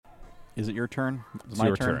Is it your turn? It's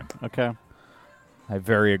my turn. Okay. I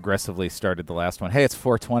very aggressively started the last one. Hey, it's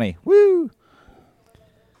 4:20. Woo!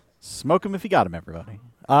 Smoke him if you got him, everybody.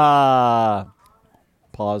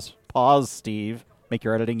 Pause. Pause, Steve. Make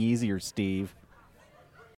your editing easier, Steve.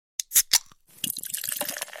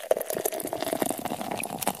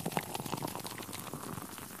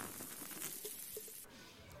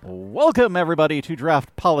 Welcome, everybody, to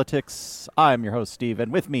Draft Politics. I'm your host, Steve,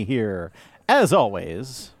 and with me here, as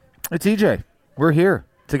always... It's EJ. We're here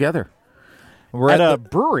together. We're at a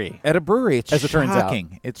brewery. At a brewery. It's as it turns out.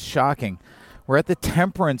 It's shocking. We're at the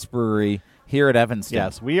Temperance Brewery here at Evanston.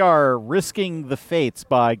 Yes, we are risking the fates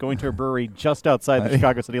by going to a brewery just outside the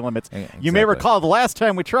Chicago city limits. Exactly. You may recall the last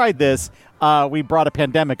time we tried this, we brought a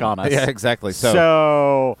pandemic on us. Yeah, exactly.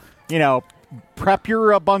 So prep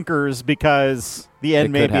your bunkers because the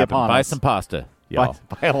end may be upon us. Buy some pasta, y'all.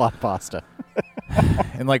 Buy a lot of pasta.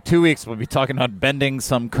 In like 2 weeks, we'll be talking about bending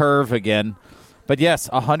some curve again. But yes,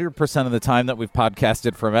 100% of the time that we've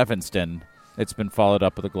podcasted from Evanston, it's been followed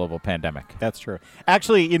up with a global pandemic. That's true.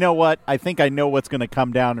 Actually, you know what? I think I know what's going to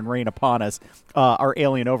come down and rain upon us. Our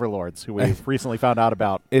alien overlords, who we've recently found out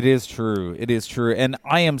about. It is true. It is true. And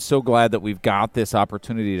I am so glad that we've got this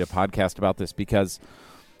opportunity to podcast about this because,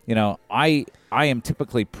 I am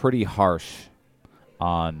typically pretty harsh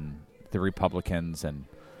on the Republicans and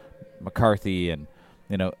McCarthy and,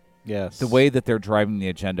 yes, the way that they're driving the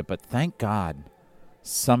agenda. But thank God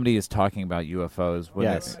somebody is talking about UFOs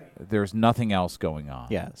when there's nothing else going on.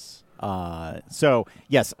 Yes. So,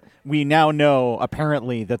 yes, we now know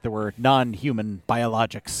apparently that there were non-human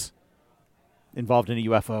biologics involved in a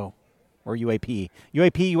UFO or UAP.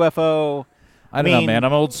 UAP, UFO. I don't know, man.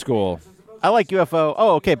 I'm old school. I like UFO.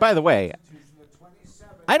 Oh, okay. By the way,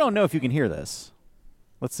 I don't know if you can hear this.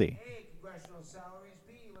 Let's see. A, congressional salaries.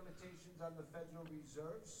 B, limitations on the Federal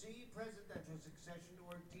Reserve. C, presidential succession.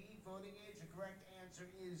 Or D, voting age. The correct answer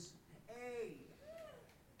is A,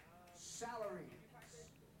 salaries.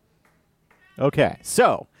 Okay,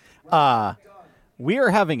 so we are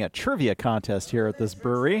having a trivia contest here at this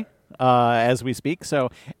brewery as we speak. So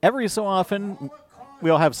every so often,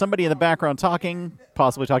 we'll have somebody in the background talking,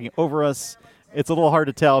 possibly talking over us. It's a little hard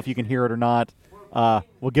to tell if you can hear it or not.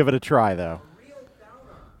 We'll give it a try, though.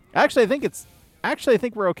 Actually, I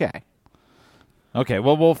think we're okay. Okay,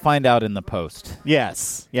 well, we'll find out in the post.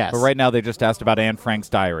 Yes. But right now, they just asked about Anne Frank's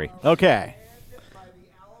diary. Okay.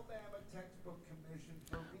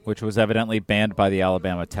 Which was evidently banned by the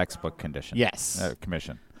Alabama Textbook Commission. Yes.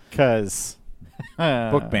 Commission. Because...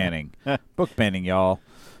 book banning. Book banning, y'all.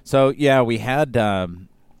 So, yeah, we had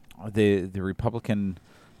the Republican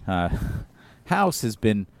House has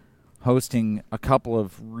been hosting a couple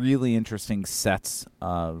of really interesting sets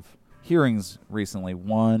of hearings recently.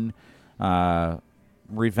 One,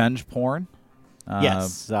 revenge porn.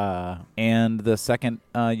 Yes. And the second,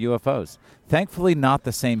 UFOs. Thankfully, not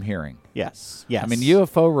the same hearing. Yes. I mean,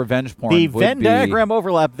 UFO revenge porn. The Venn diagram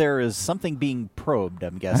overlap there is something being probed,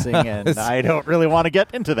 I'm guessing, and I don't really want to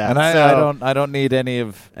get into that. And I don't need any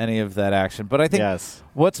of that action. But I think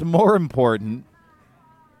what's more important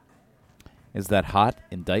is that hot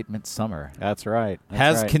indictment summer. That's right.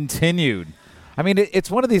 Has continued. I mean,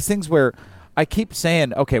 it's one of these things where I keep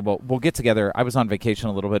saying, okay, well, we'll get together. I was on vacation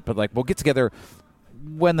a little bit, but we'll get together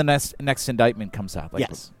when the next indictment comes out.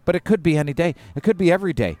 Yes. But it could be any day. It could be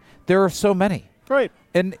every day. There are so many. Right.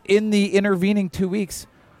 And in the intervening 2 weeks,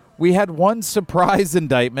 we had one surprise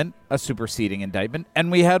indictment, a superseding indictment,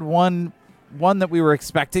 and we had one that we were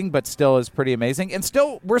expecting, but still is pretty amazing. And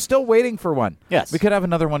we're still waiting for one. Yes. We could have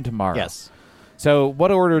another one tomorrow. Yes. So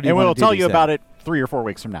what order do you want to do? And we'll tell you about it 3 or 4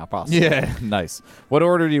 weeks from now, possibly. Yeah, nice. What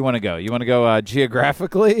order do you want to go? You want to go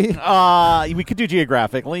geographically? We could do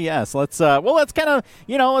geographically, yes. Let's kind of,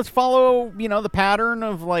 let's follow, the pattern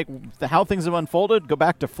of, how things have unfolded. Go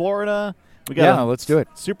back to Florida. We got let's do it.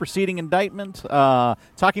 Superseding indictment.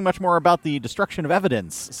 Talking much more about the destruction of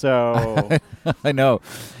evidence. So I know.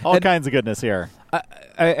 All kinds of goodness here.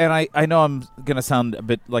 I know I'm going to sound a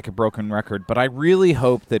bit like a broken record, but I really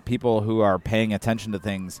hope that people who are paying attention to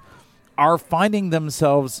things are finding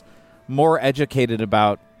themselves more educated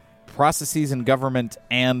about processes in government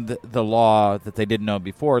and the law that they didn't know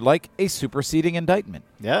before, like a superseding indictment.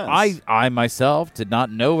 Yes. I myself did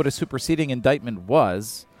not know what a superseding indictment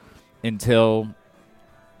was until,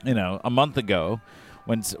 a month ago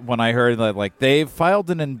when I heard that, they've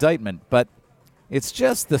filed an indictment, but it's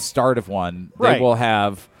just the start of one. Right. They will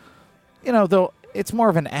have, it's more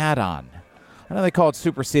of an add-on. I know they call it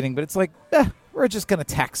superseding, but it's we're just going to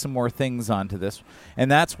tack some more things onto this. And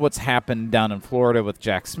that's what's happened down in Florida with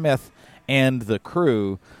Jack Smith and the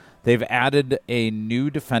crew. They've added a new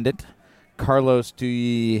defendant, Carlos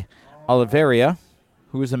Oliveria,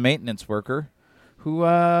 who was a maintenance worker, who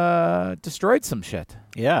destroyed some shit.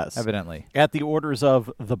 Yes. Evidently. At the orders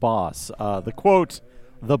of the boss. The quote,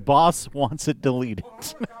 "The boss wants it deleted."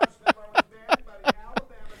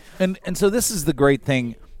 And so this is the great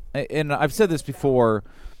thing, and I've said this before,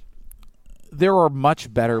 there are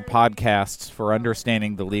much better podcasts for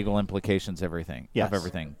understanding the legal implications of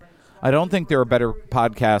everything. I don't think there are better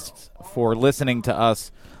podcasts for listening to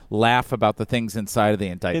us laugh about the things inside of the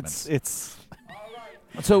indictment. It's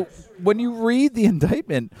So when you read the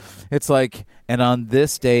indictment, it's like, and on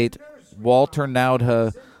this date, Walter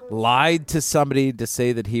Naudha lied to somebody to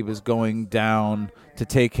say that he was going down to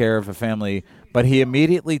take care of a family, but he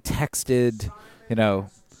immediately texted,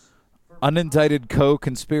 unindicted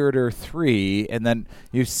co-conspirator 3, and then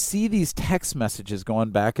you see these text messages going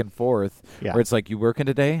back and forth where it's like, you working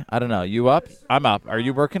today? I don't know. You up? I'm up. Are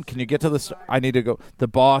you working? Can you get to the I need to go. The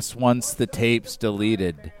boss wants the tapes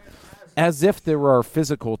deleted. As if there are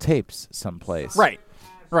physical tapes someplace. right.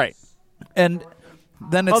 And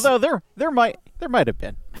then it's... Although there might have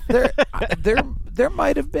been. there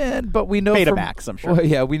might have been, but we know Betamax, I'm sure. Well,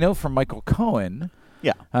 yeah, we know from Michael Cohen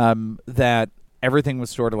that everything was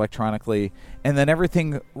stored electronically, and then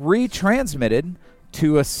everything retransmitted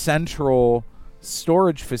to a central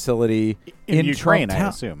storage facility in Ukraine, Trump I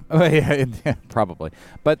assume. Oh, yeah, probably,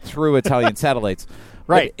 but through Italian satellites,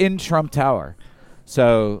 right, in Trump Tower.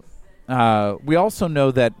 So we also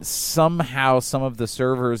know that somehow some of the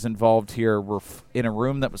servers involved here were in a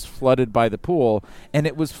room that was flooded by the pool, and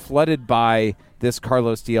it was flooded by this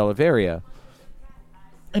Carlos de Oliveira.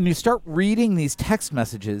 And you start reading these text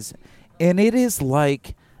messages, and it is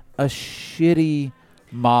like a shitty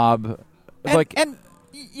mob. And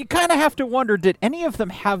you kind of have to wonder, did any of them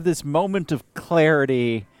have this moment of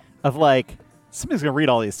clarity of like, somebody's going to read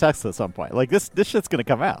all these texts at some point. Like, this shit's going to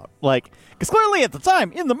come out. Like, because clearly at the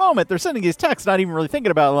time, in the moment, they're sending these texts, not even really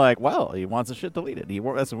thinking about, like, well, he wants the shit deleted.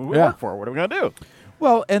 That's what we work for. What are we going to do?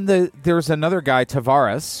 Well, and there's another guy,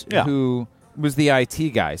 Tavares, who was the IT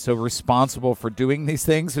guy, so responsible for doing these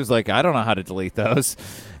things, who's like, I don't know how to delete those.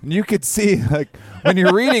 And you could see, like, when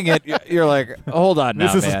you're reading it, you're like, hold on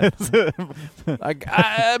now, man. Like,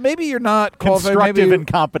 maybe you're not qualified. Constructive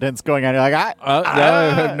incompetence going on. You're like,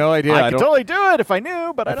 I have no idea. I could totally do it if I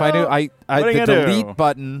knew, but if I knew, the delete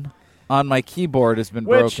button on my keyboard has been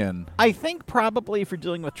broken. I think probably if you're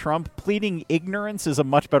dealing with Trump, pleading ignorance is a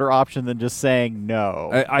much better option than just saying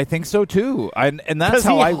no. I think so, too. And that's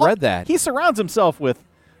how I read that. He surrounds himself with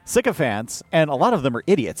sycophants, and a lot of them are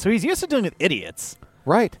idiots. So he's used to dealing with idiots.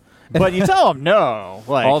 Right. But you tell him no.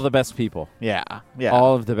 Like, all the best people. Yeah.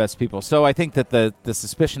 All of the best people. So I think that the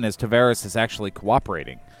suspicion is Tavares is actually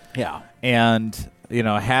cooperating. Yeah. And,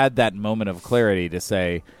 had that moment of clarity to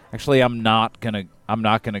say, actually, I'm not gonna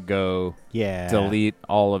go delete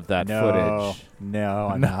all of that footage. No,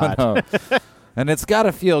 I'm not. No. And it's got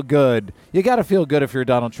to feel good. You got to feel good if you're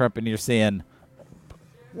Donald Trump and you're saying,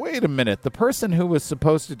 wait a minute, the person who was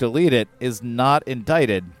supposed to delete it is not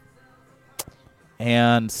indicted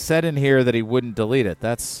and said in here that he wouldn't delete it.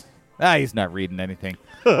 That's he's not reading anything.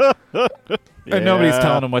 And nobody's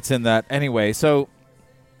telling him what's in that anyway. So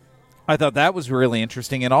I thought that was really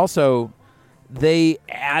interesting. And also, they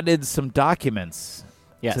added some documents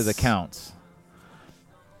to the counts.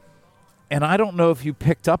 And I don't know if you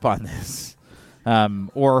picked up on this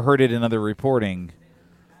or heard it in other reporting.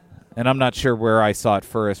 And I'm not sure where I saw it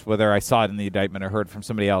first, whether I saw it in the indictment or heard from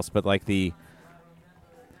somebody else. But like the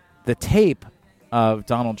tape of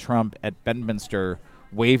Donald Trump at Bedminster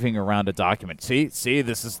waving around a document. See,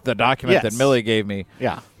 this is the document that Milley gave me.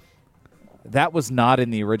 Yeah. That was not in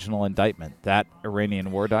the original indictment, that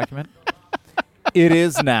Iranian war document. It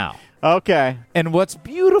is now. Okay. And what's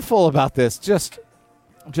beautiful about this, just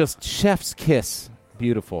chef's kiss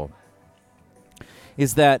beautiful,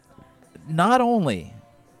 is that not only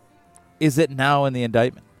is it now in the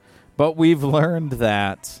indictment, but we've learned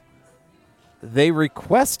that they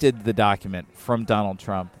requested the document from Donald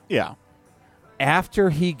Trump. Yeah. After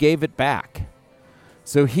he gave it back.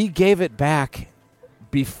 So he gave it back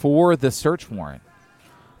before the search warrant,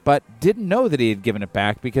 but didn't know that he had given it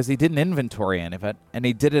back because he didn't inventory any of it, and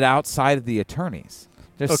he did it outside of the attorneys.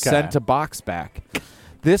 Just sent a box back.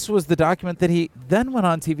 This was the document that he then went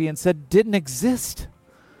on TV and said didn't exist.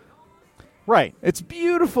 Right. It's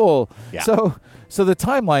beautiful. Yeah. So the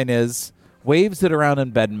timeline is, waves it around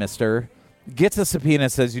in Bedminster, gets a subpoena,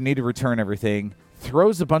 says you need to return everything,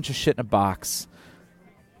 throws a bunch of shit in a box,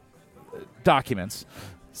 documents,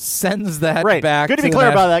 sends that back. Good to be clear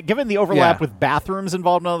about that. Given the overlap with bathrooms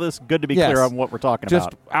involved in all this, good to be clear on what we're talking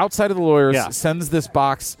about. Just outside of the lawyers, Yeah. sends this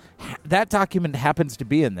box. That document happens to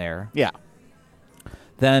be in there. Yeah.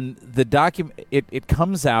 then the document it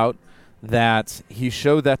comes out that he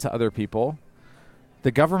showed that to other people.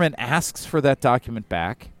 The government asks for that document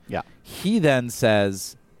back. Yeah. He then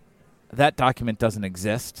says that document doesn't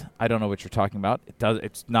exist. I don't know what you're talking about.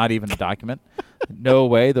 It's not even a document. No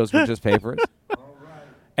way. Those were just papers.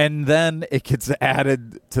 And then it gets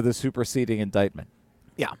added to the superseding indictment.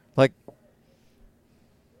 Yeah. Like,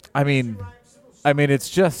 I mean, it's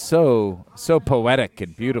just so poetic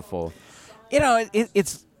and beautiful. You know,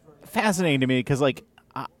 it's fascinating to me because, like,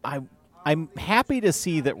 I'm happy to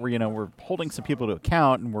see that we're holding some people to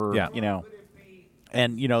account, and we're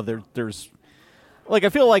and there's like, I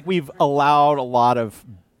feel like we've allowed a lot of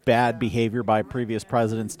bad behavior by previous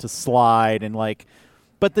presidents to slide, and like,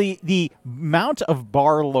 but the amount of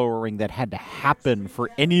bar lowering that had to happen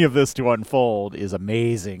for any of this to unfold is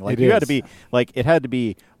amazing. Like, it had to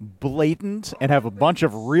be blatant and have a bunch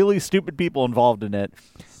of really stupid people involved in it.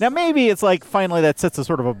 Now maybe it's like finally that sets a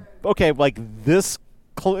sort of this.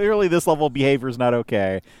 Clearly, this level of behavior is not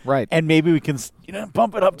okay. Right. And maybe we can,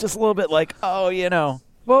 bump it up just a little bit, like,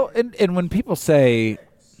 Well, and when people say,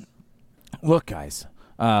 look, guys,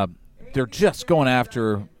 they're just going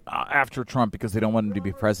after Trump because they don't want him to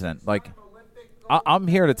be president. Like, I'm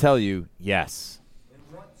here to tell you, yes.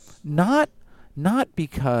 Not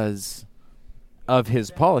because of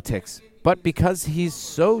his politics, but because he's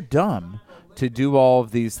so dumb to do all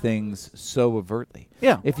of these things so overtly.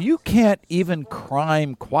 Yeah. If you can't even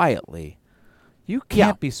crime quietly, you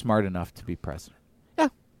can't be smart enough to be president. Yeah.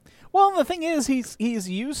 Well, the thing is, he's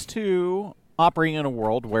used to operating in a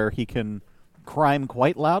world where he can crime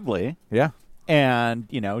quite loudly. Yeah. And,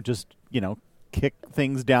 kick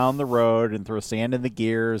things down the road and throw sand in the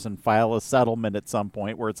gears and file a settlement at some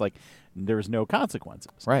point where it's like there's no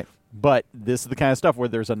consequences. Right. But this is the kind of stuff where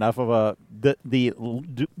there's enough of the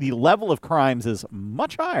level of crimes is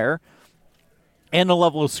much higher, and the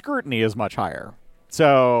level of scrutiny is much higher.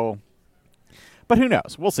 So, but who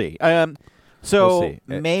knows? We'll see. We'll see.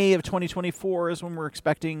 May of 2024 is when we're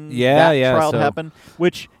expecting that trial to happen.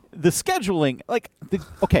 Which the scheduling,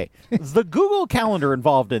 the Google Calendar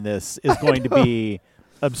involved in this is going to be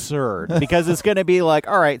absurd because it's going to be like,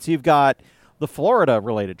 all right, so you've got the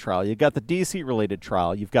Florida-related trial. You've got the D.C.-related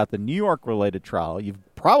trial. You've got the New York-related trial. You've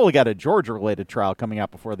probably got a Georgia-related trial coming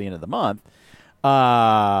out before the end of the month.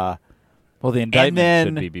 Well, the indictment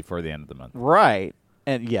should be before the end of the month. Right.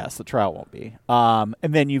 And, yes, the trial won't be. And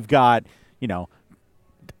then you've got,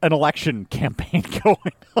 an election campaign going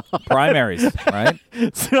on. Primaries, right?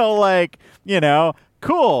 So,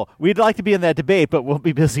 cool. We'd like to be in that debate, but we'll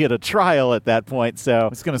be busy at a trial at that point. So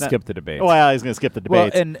he's going to skip the debate. Well, he's going to skip the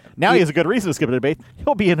debates. Well, and now he has a good reason to skip the debate.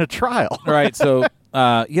 He'll be in a trial. Right. So,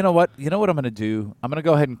 you know what? You know what I'm going to do? I'm going to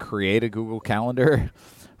go ahead and create a Google Calendar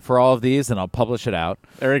for all of these, and I'll publish it out.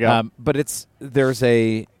 There you go. But there's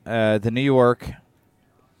the New York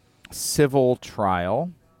civil trial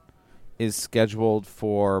is scheduled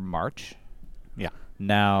for March. Yeah.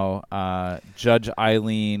 Now, Judge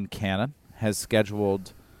Eileen Cannon has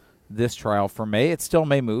scheduled this trial for May. It still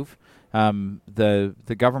may move.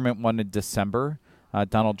 The government wanted December.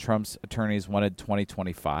 Donald Trump's attorneys wanted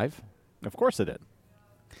 2025. Of course it did.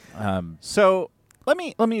 So let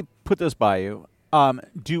me put this by you.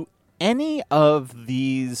 Do any of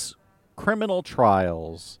these criminal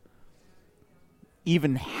trials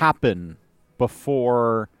even happen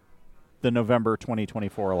before the November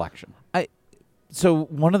 2024 election? So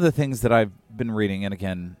one of the things that I've been reading, and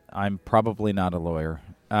again, I'm probably not a lawyer,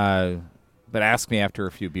 but ask me after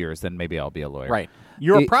a few beers, then maybe I'll be a lawyer. Right.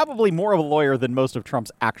 You're probably more of a lawyer than most of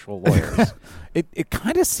Trump's actual lawyers. It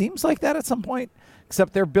kind of seems like that at some point,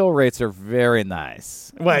 except their bill rates are very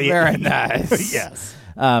nice. Well, very nice. Yes.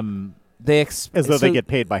 As though they get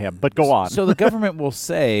paid by him. But go on. So the government will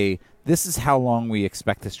say, this is how long we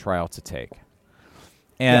expect this trial to take.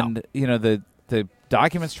 And, the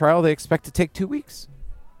documents trial, they expect to take 2 weeks.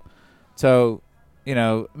 So,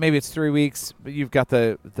 maybe it's 3 weeks, but you've got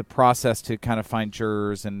the process to kind of find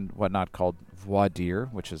jurors and whatnot called voir dire,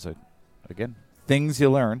 which is, again, things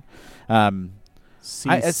you learn. From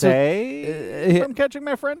catching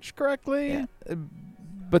my French correctly. Yeah.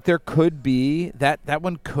 But there could be, that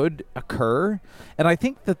one could occur. And I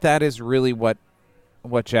think that is really what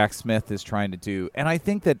Jack Smith is trying to do. And I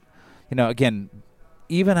think that, again,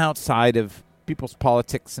 even outside of people's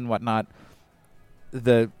politics and whatnot,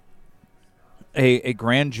 a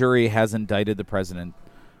grand jury has indicted the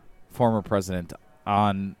former president,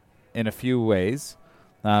 in a few ways.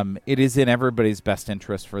 It is in everybody's best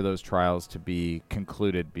interest for those trials to be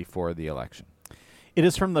concluded before the election. It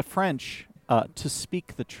is from the French to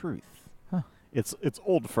speak the truth. Huh. It's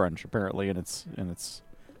old French apparently in its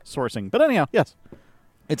sourcing. But anyhow, yes.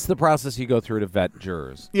 It's the process you go through to vet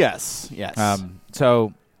jurors. Yes.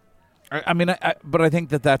 So, I mean, but I think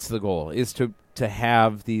that's the goal, is to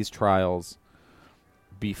have these trials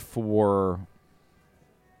before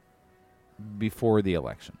the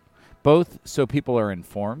election, both so people are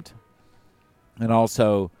informed and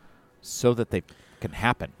also so that they can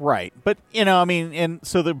happen. Right. But, I mean, and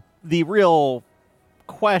so the real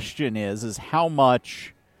question is how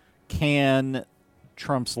much can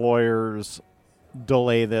Trump's lawyers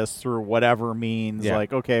delay this through whatever means? Yeah.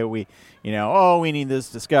 Like, okay, we need this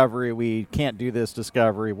discovery, we can't do this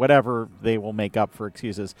discovery, whatever they will make up for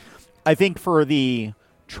excuses. I think for the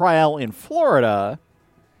trial in Florida,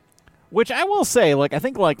 which I will say, like, I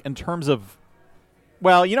think, like, in terms of,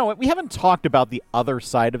 well, you know what, we haven't talked about the other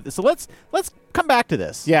side of this, so let's come back to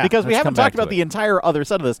this. Yeah, because we let's haven't come talked back to about the it. entire other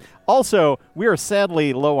side of this. Also, we are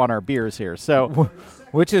sadly low on our beers here, so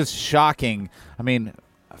Which is shocking. I mean,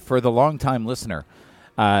 for the long-time listener,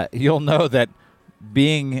 you'll know that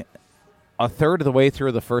being a third of the way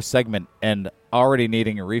through the first segment and already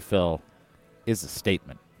needing a refill is a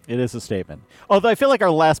statement. it is a statement. Although I feel like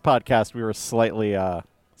our last podcast we were slightly.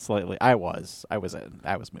 I was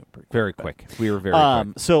moving pretty quick. Very quick. We were very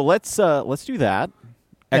quick. So let's do that.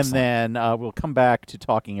 Excellent. And then we'll come back to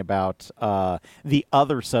talking about the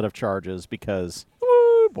other set of charges because,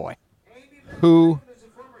 oh boy. Who?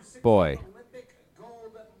 Boy. Olympic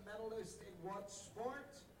gold medalist in what sport?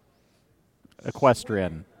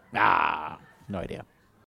 Equestrian. No idea.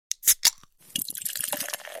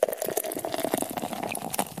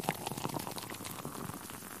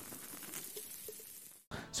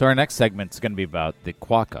 So our next segment is going to be about the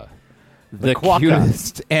quokka. The quokka.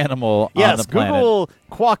 cutest animal on the planet. Google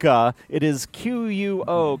quokka. It is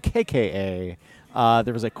Quokka.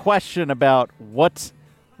 There was a question about what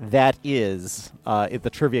that is at the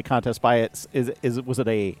trivia contest. Was it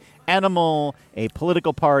a animal, a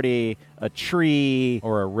political party, a tree,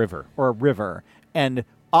 Or a river. or a river? And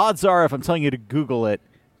odds are, if I'm telling you to Google it,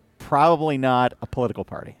 probably not a political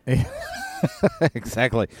party.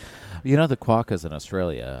 Exactly. You know, the quokkas in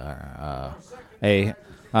Australia are a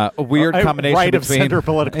weird combination right of between center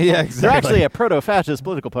political. Yeah, They're exactly. actually a proto-fascist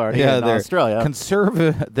political party in they're Australia.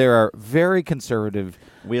 They are very conservative,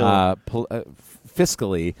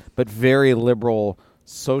 fiscally, but very liberal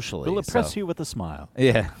socially. We'll impress so. you with a smile.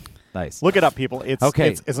 Yeah, nice. Look it up, people. It's Okay.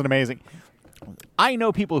 It's an amazing. I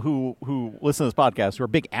know people who listen to this podcast who are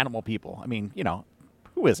big animal people. I mean,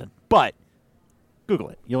 who isn't? But Google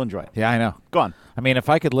it. You'll enjoy it. Yeah, I know. Go on. I mean, if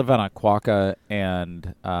I could live on a quokka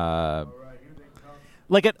and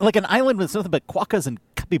Like an island with nothing but quokkas and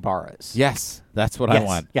capybaras. yes, that's what I Yes.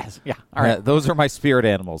 want. Yes. Yeah. All right. Those are my spirit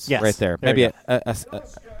animals Yes. right there. There Maybe you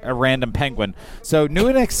a random penguin. So, new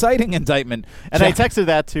and exciting indictment. And I texted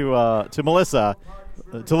that to Melissa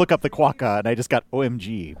to look up the quokka, and I just got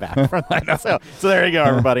OMG back from that. So there you go,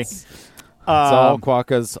 everybody. It's all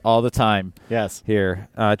quokkas all the time. Yes. Here.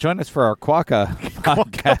 Join us for our quokka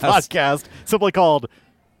Quokka podcast. podcast, simply called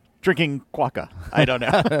Drinking Quokka. I don't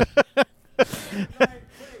know.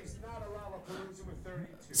 Please, not a Lollapalooza with 32.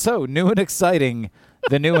 So, new and exciting,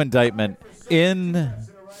 the new indictment in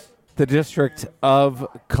the District of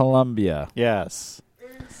Columbia. Yes.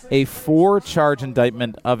 A 4-charge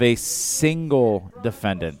indictment of a single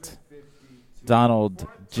defendant, Donald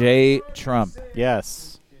J. Trump.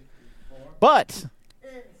 Yes. But,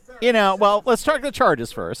 well, let's talk the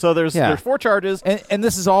charges first. So there's 4 charges. And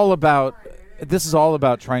this is all about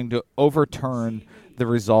trying to overturn the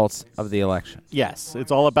results of the election. Yes,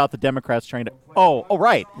 it's all about the Democrats trying to. Oh,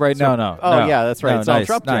 right. Right? So- no. Yeah, that's right. No, it's all nice,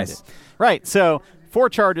 Trump doing nice. it. Right. So 4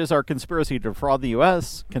 charges are conspiracy to defraud the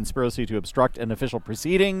U.S., conspiracy to obstruct an official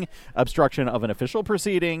proceeding, obstruction of an official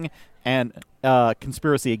proceeding, and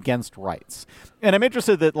conspiracy against rights. And I'm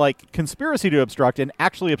interested that, like, conspiracy to obstruct and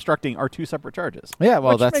actually obstructing are 2 separate charges. Yeah,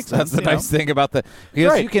 well, Which that's makes sense, the nice thing about the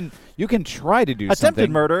because Right. you can try to do Attempted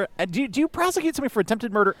something. murder. Do you prosecute somebody for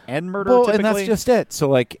attempted murder and murder? Well, typically? and that's just it. So,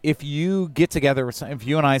 like, if you get together, if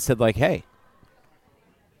you and I said, like, hey,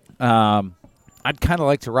 I'd kind of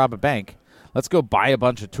like to rob a bank. Let's go buy a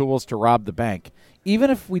bunch of tools to rob the bank. Even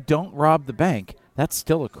if we don't rob the bank, that's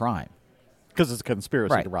still a crime. because it's a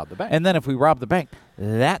conspiracy to rob the bank. And then if we rob the bank,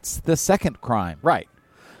 that's the second crime. Right.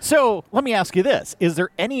 So let me ask you this. Is there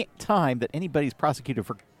any time that anybody's prosecuted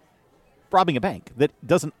for robbing a bank that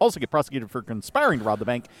doesn't also get prosecuted for conspiring to rob the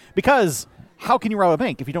bank? Because how can you rob a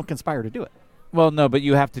bank if you don't conspire to do it? Well, no, but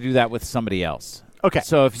you have to do that with somebody else. Okay.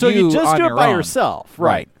 So if you just on do it your by own- yourself.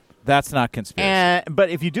 Right. That's not conspiracy. But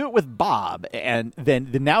if you do it with Bob, and then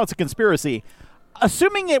now it's a conspiracy,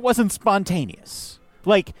 assuming it wasn't spontaneous.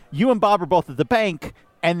 Like, you and Bob are both at the bank,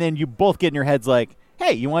 and then you both get in your heads like,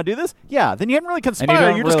 hey, you want to do this? Yeah. Then you haven't really And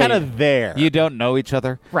conspired. You're just kind of there. You don't know each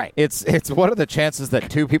other. Right. It's what are the chances that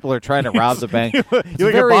two people are trying to rob the bank? you It's look at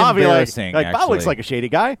very Bob, you're embarrassing, like Bob looks actually. like a shady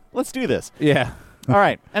guy. Let's do this. Yeah. All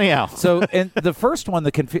right. Anyhow. So, and the first one,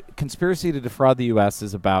 the conspiracy to defraud the U.S.,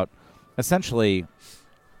 is about essentially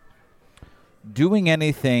doing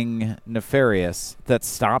anything nefarious that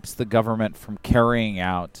stops the government from carrying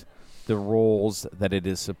out the roles that it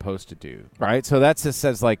is supposed to do, right? So that just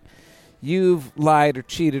says, like, you've lied or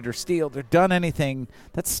cheated or stealed or done anything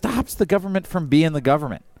that stops the government from being the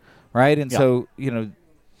government, right? And so,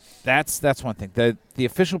 that's one thing. The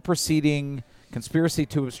official proceeding, conspiracy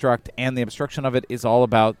to obstruct, and the obstruction of it is all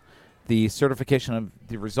about the certification of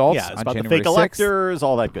the results Yeah, it's on about the January fake 6th. electors,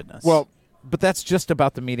 all that goodness. Well, but that's just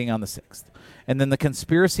about the meeting on the 6th. And then the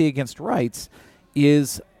conspiracy against rights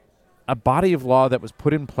is a body of law that was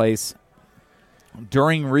put in place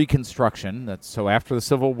during Reconstruction. That's so after the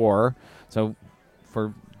Civil War. So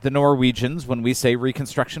for the Norwegians, when we say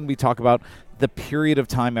Reconstruction, we talk about the period of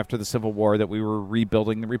time after the Civil War that we were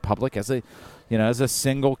rebuilding the Republic as a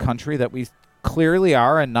single country that we clearly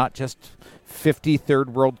are, and not just 50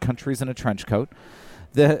 third world countries in a trench coat.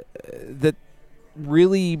 That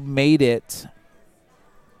really made it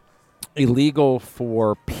illegal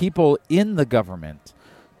for people in the government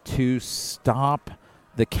to stop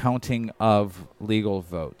the counting of legal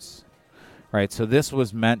votes, right? So this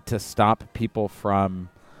was meant to stop people from,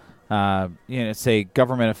 say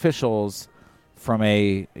government officials from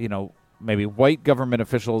maybe white government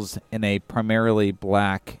officials in a primarily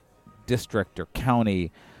black district or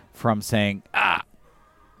county from saying,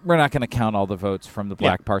 we're not going to count all the votes from the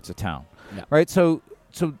black parts of town, right? So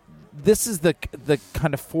this is the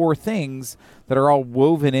kind of four things that are all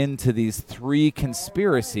woven into these three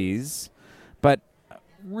conspiracies, but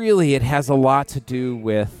really it has a lot to do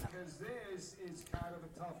with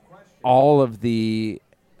all of the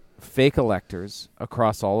fake electors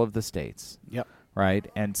across all of the states, right?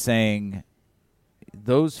 And saying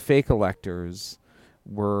those fake electors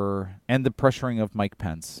and the pressuring of Mike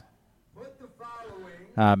Pence.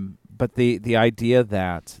 But the idea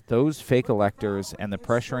that those fake electors and the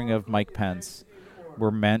pressuring of Mike Pence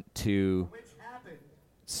were meant to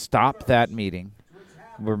stop that meeting,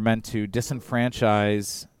 were meant to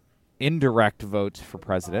disenfranchise indirect votes for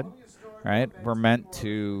president, right? Were meant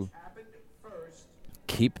to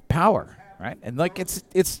keep power, right? And like it's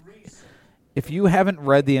if you haven't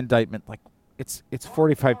read the indictment, like it's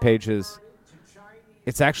 45 pages.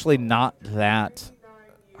 It's actually not that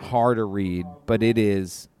hard to read, but it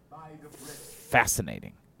is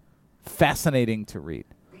fascinating to read.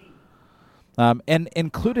 And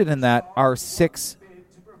included in that are 6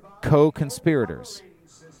 co-conspirators.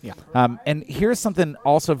 Yeah. And here's something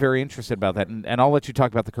also very interesting about that, and I'll let you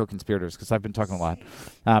talk about the co-conspirators because I've been talking a lot.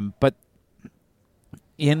 But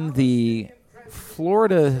in the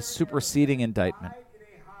Florida superseding indictment,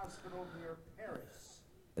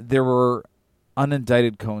 there were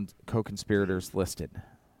unindicted co-conspirators listed.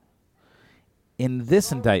 In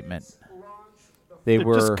this indictment, They're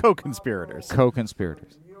were just co-conspirators.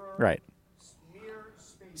 co-conspirators. Right.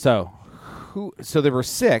 So there were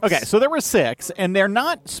 6. Okay, so there were 6, and they're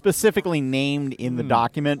not specifically named in the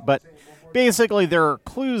document, but basically there are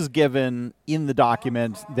clues given in the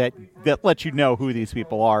document that let you know who these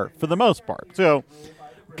people are for the most part. So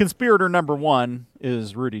conspirator number 1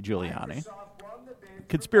 is Rudy Giuliani.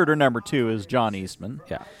 Conspirator number 2 is John Eastman.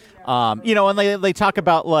 Yeah. And they talk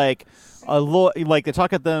about like they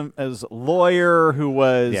talk at them as a lawyer who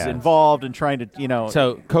was involved in trying to,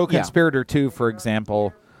 So co-conspirator 2, for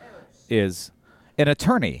example, is an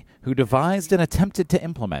attorney who devised and attempted to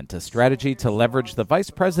implement a strategy to leverage the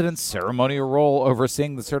vice president's ceremonial role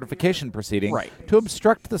overseeing the certification proceeding to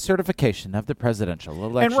obstruct the certification of the presidential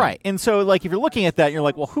election. And so like if you're looking at that, you're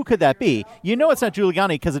like, well, who could that be? You know it's not Giuliani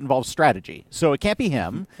because it involves strategy, so it can't be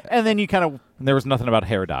him. And then you kind of and there was nothing about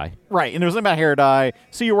hair dye, right? And there was nothing about hair dye,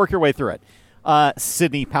 so you work your way through it.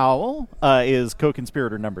 Sidney Powell is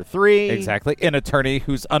co-conspirator number 3. Exactly. An attorney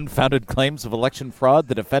whose unfounded claims of election fraud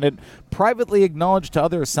the defendant privately acknowledged to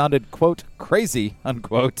others sounded, quote, crazy,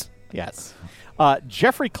 unquote. Yes.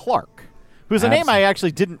 Jeffrey Clark, who's a name I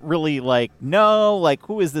actually didn't really know. Like,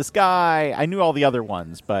 who is this guy? I knew all the other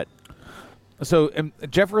ones, but... So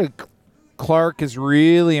Jeffrey Clark is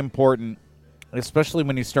really important, especially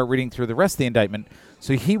when you start reading through the rest of the indictment.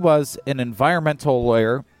 So he was an environmental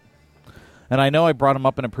lawyer. And I know I brought him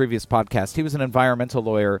up in a previous podcast. He was an environmental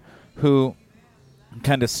lawyer who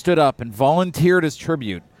kind of stood up and volunteered as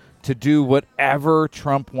tribute to do whatever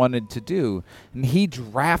Trump wanted to do. And he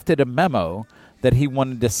drafted a memo that he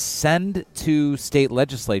wanted to send to state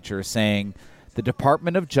legislatures saying the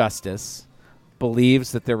Department of Justice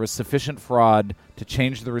believes that there was sufficient fraud to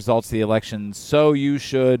change the results of the election, so you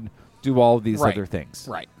should do all of these other things.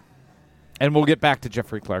 Right. And we'll get back to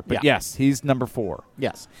Jeffrey Clark. But yes, he's number 4.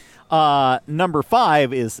 Yes. Number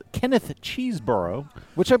 5 is Kenneth Cheeseborough,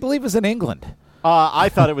 Which I believe is in England. I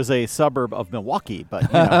thought it was a suburb of Milwaukee, but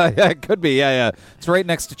you know. Yeah, it could be. Yeah. It's right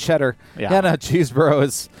next to Cheddar. Yeah. No, Cheeseboro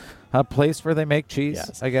is a place where they make cheese,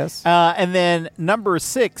 Yes. I guess. And then number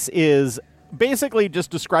 6 is basically just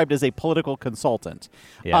described as a political consultant.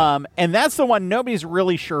 Yeah. And that's the one nobody's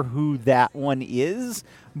really sure who that one is.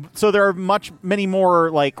 So there are many more,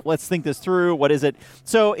 like, let's think this through. What is it?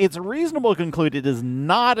 So it's reasonable to conclude it is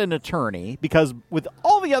not an attorney, because with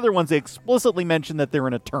all the other ones, they explicitly mention that they're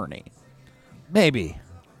an attorney. Maybe.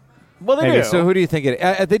 Well, they do. So who do you think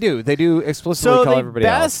it? They do. They do explicitly call everybody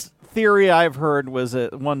else. So the best theory I've heard was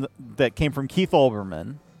one that came from Keith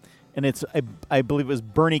Olbermann, and it's I believe it was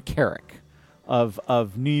Bernie Carrick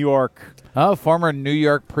of New York. Oh, former New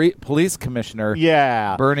York police commissioner.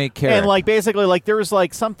 Yeah, Bernie Carrick. And like basically like there was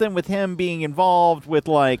like something with him being involved with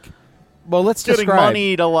like let's getting describe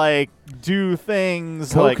money to like do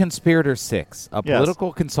things. Co-conspirator 6, a Yes.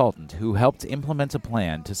 political consultant who helped implement a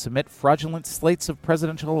plan to submit fraudulent slates of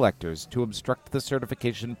presidential electors to obstruct the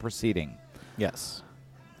certification proceeding. Yes.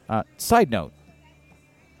 Side note.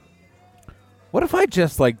 What if I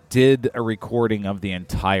just did a recording of the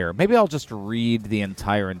entire? Maybe I'll just read the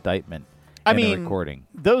entire indictment. A recording.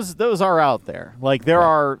 Those are out there. Like there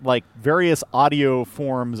are like various audio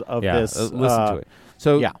forms of this. Listen to it.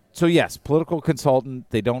 So yes, political consultant.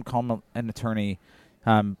 They don't call him an attorney,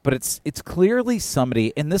 but it's clearly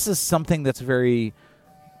somebody, and this is something that's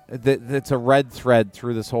that's a red thread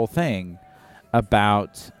through this whole thing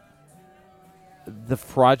about the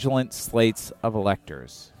fraudulent slates of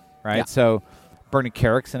electors. Right. Yeah. So Bernie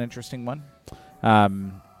Carrick's an interesting one.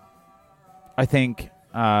 I think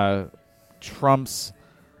Trump's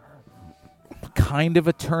kind of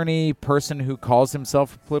attorney, person who calls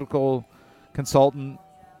himself a political consultant,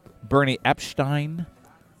 Bernie Epstein.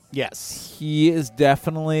 Yes. He is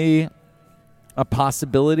definitely a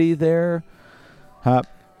possibility there.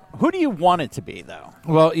 Who do you want it to be, though?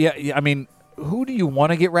 Well, yeah, I mean, who do you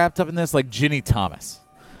want to get wrapped up in this? Like Ginny Thomas.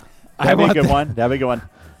 That'd be a good one. That'd be a good one.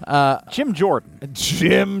 Jim Jordan.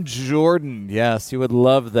 Jim Jordan. Yes, you would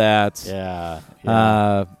love that. Yeah.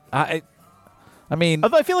 I mean,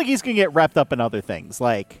 although I feel like he's going to get wrapped up in other things.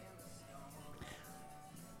 Like,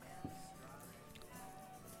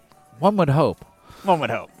 one would hope.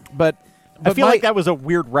 But I feel like that was a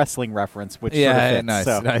weird wrestling reference, which sort of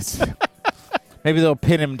fits. Nice. Maybe they'll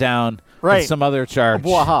pin him down with some other charge.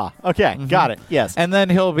 Waha. Okay, got it. Yes. And then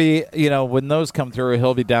he'll be, when those come through,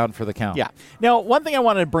 he'll be down for the count. Yeah. Now, one thing I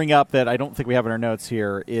wanted to bring up that I don't think we have in our notes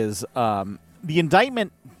here is the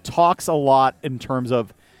indictment talks a lot in terms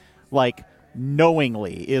of, like,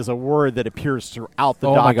 knowingly is a word that appears throughout the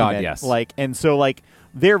document. My God, yes. And so,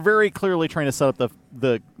 they're very clearly trying to set up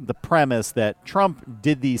the premise that Trump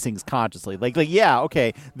did these things consciously.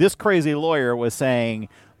 This crazy lawyer was saying,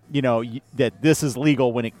 that this is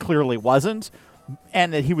legal when it clearly wasn't,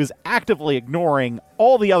 and that he was actively ignoring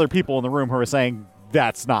all the other people in the room who were saying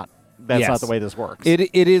that's not the way this works.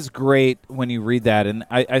 It is great when you read that, and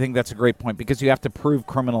I think that's a great point because you have to prove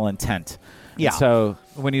criminal intent. Yeah. And so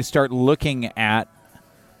when you start looking at,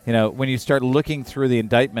 when you start looking through the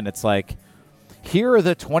indictment, it's like, here are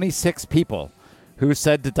the 26 people who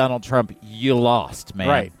said to Donald Trump, "You lost, man."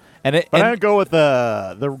 Right. But I don't go with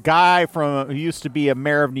the guy who used to be a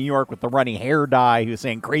mayor of New York with the runny hair dye who's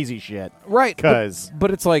saying crazy shit. Right. Because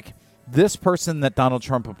but it's like this person that Donald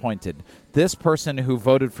Trump appointed, this person who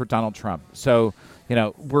voted for Donald Trump. So,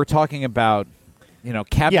 we're talking about,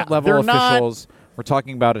 cabinet level officials. We're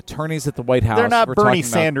talking about attorneys at the White House. They're not we're Bernie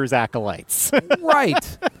Sanders acolytes.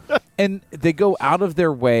 Right. And they go out of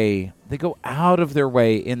their way. They go out of their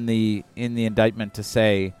way in the indictment to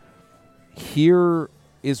say, here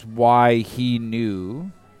is why he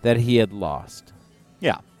knew that he had lost.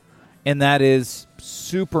 Yeah. And that is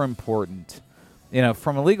super important,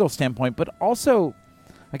 from a legal standpoint, but also,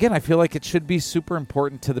 again, I feel like it should be super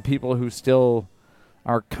important to the people who still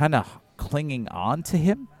are kind of clinging on to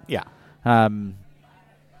him. Yeah. I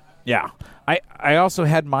also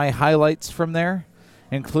had my highlights from there,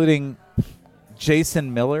 including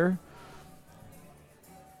Jason Miller,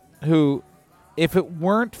 who, if it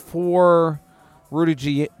weren't for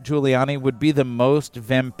Rudy Giuliani, would be the most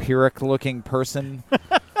vampiric-looking person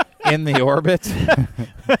in the orbit.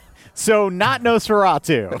 So not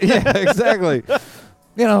Nosferatu. Yeah, exactly.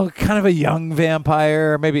 Kind of a young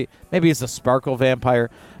vampire. Maybe he's a sparkle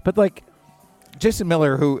vampire. But, Jason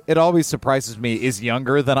Miller, who it always surprises me is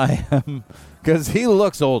younger than I am, because he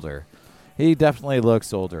looks older. He definitely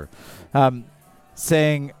looks older.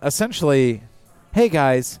 Saying essentially, hey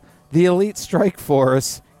guys, the elite strike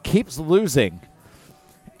force keeps losing.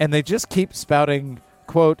 And they just keep spouting,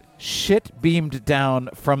 quote, shit beamed down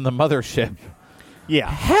from the mothership. Yeah.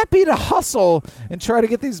 Happy to hustle and try to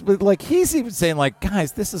get these. Like, he's even saying, like,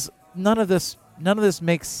 guys, none of this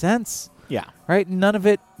makes sense. Yeah. Right? None of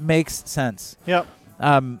it makes sense. Yep.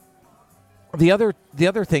 The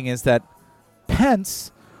other thing is that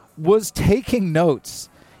Pence was taking notes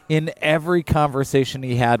in every conversation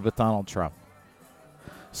he had with Donald Trump.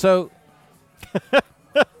 So,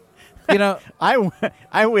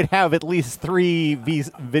 I would have at least 3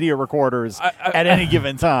 video recorders at any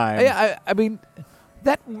given time. I mean,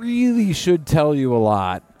 that really should tell you a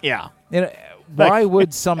lot. Yeah. Why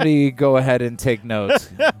would somebody go ahead and take notes?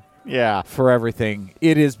 Yeah. For everything?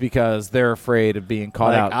 It is because they're afraid of being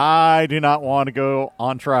caught out. I do not want to go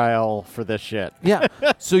on trial for this shit. Yeah.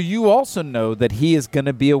 So you also know that he is going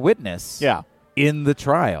to be a witness. Yeah. In the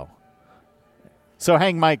trial. So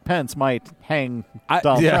hang Mike Pence might hang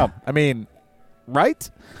Donald Trump. I mean, right?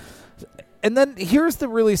 And then here's the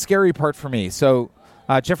really scary part for me. So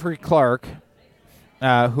Jeffrey Clark,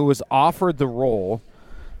 who was offered the role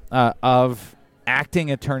of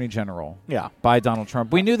acting attorney general by Donald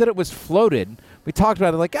Trump. We knew that it was floated. We talked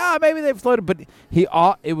about it like, maybe they floated, but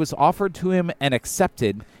it was offered to him and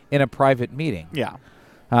accepted in a private meeting. Yeah.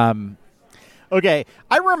 Okay,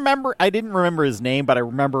 I didn't remember his name, but I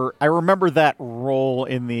remember that role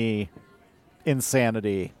in the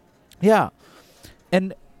Insanity. Yeah.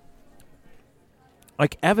 And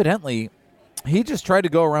like evidently he just tried to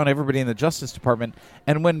go around everybody in the Justice Department,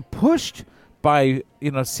 and when pushed by,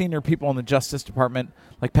 senior people in the Justice Department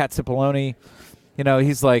like Pat Cipollone,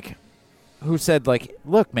 he's like, who said like,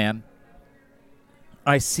 look, man,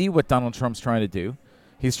 I see what Donald Trump's trying to do.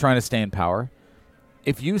 He's trying to stay in power.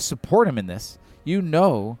 If you support him in this, you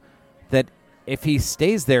know that if he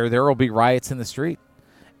stays there will be riots in the street.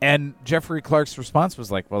 And Jeffrey Clark's response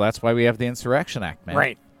was like, well, that's why we have the Insurrection Act, man.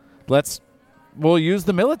 Right. We'll use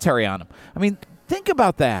the military on him. I mean, think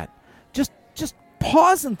about that. Just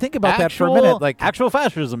pause and think about that for a minute. Like actual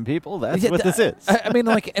fascism, people. That's what this is. I mean,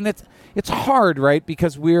 like, and it's hard, right?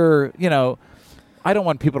 Because we're, I don't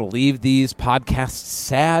want people to leave these podcasts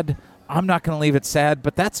sad. I'm not going to leave it sad,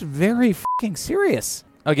 but that's very fucking serious.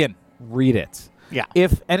 Again, read it. Yeah.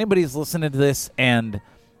 If anybody's listening to this and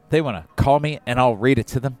they want to call me and I'll read it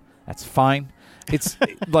to them, that's fine. It's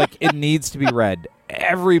like it needs to be read.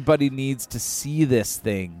 Everybody needs to see this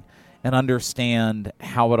thing and understand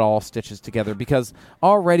how it all stitches together, because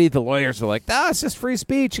already the lawyers are like, it's just free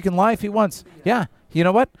speech. He can lie if he wants. Yeah. You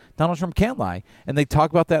know what? Donald Trump can't lie. And they talk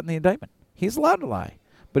about that in the indictment. He's allowed to lie,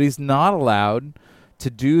 but he's not allowed to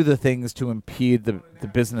do the things to impede the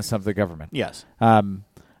business of the government. Yes.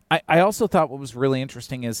 I also thought what was really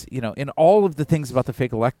interesting is, in all of the things about the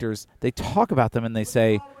fake electors, they talk about them and they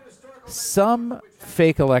say some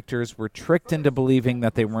fake electors were tricked into believing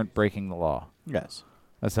that they weren't breaking the law. Yes.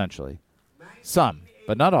 Essentially. Some,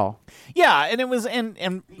 but not all. Yeah, and it was,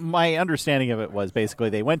 and my understanding of it was basically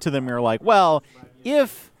they went to them and were like, well,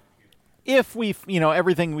 if we,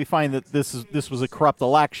 everything we find that this was a corrupt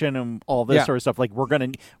election and all this sort of stuff, like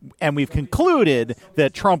and we've concluded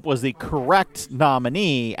that Trump was the correct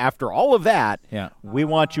nominee after all of that, we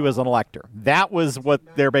want you as an elector. That was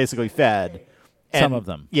what they're basically fed. And, some of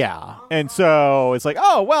them. Yeah. And so it's like,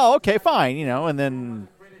 oh, well, okay, fine, and then,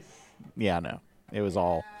 no, it was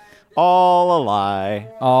all a lie.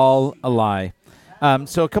 All a lie.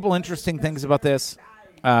 So a couple interesting things about this.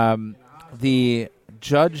 The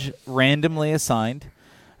judge randomly assigned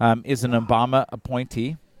is an Obama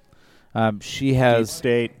appointee. She has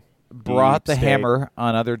brought the hammer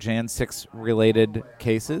on other Jan 6 related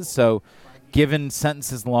cases, so given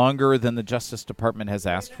sentences longer than the Justice Department has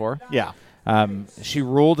asked for. Yeah. She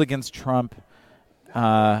ruled against Trump,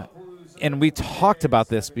 and we talked about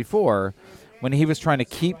this before, when he was trying to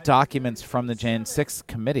keep documents from the Jan 6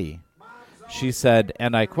 committee. She said,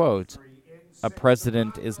 and I quote, "A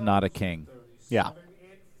president is not a king." Yeah.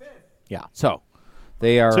 Yeah. So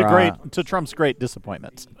they are to Trump's great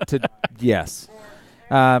disappointment. Yes.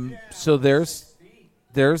 So there's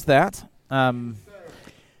that.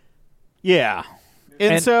 Yeah.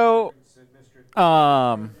 And so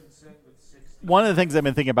one of the things I've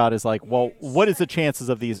been thinking about is like, well, what is the chances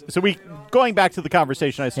of these? So going back to the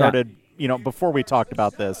conversation I started, before we talked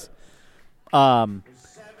about this, I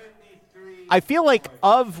feel like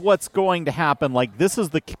of what's going to happen, like this is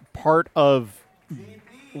the part of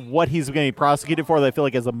what he's going to be prosecuted for that I feel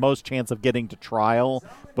like has the most chance of getting to trial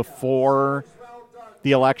before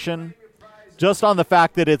the election, just on the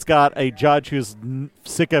fact that it's got a judge who's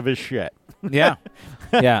sick of his shit. Yeah.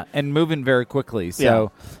 Yeah, and moving very quickly.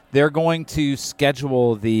 So they're going to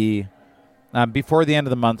schedule the before the end of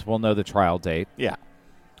the month, we'll know the trial date. Yeah.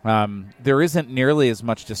 There isn't nearly as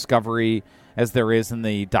much discovery as there is in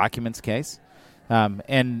the documents case.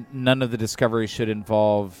 And none of the discovery should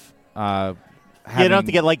involve you don't have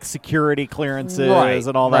to get like security clearances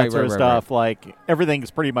and all that sort of stuff. Like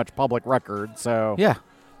everything's pretty much public record. So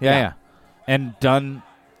yeah. And done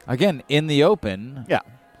again in the open. Yeah.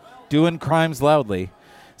 Doing crimes loudly.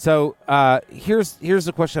 So here's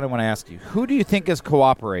the question I want to ask you. Who do you think is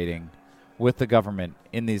cooperating with the government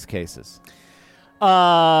in these cases?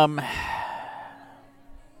 Well,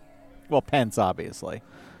 Pence, obviously.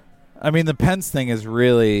 I mean, the Pence thing is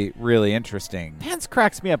really, really interesting. Pence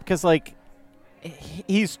cracks me up because, like,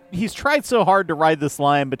 he's tried so hard to ride this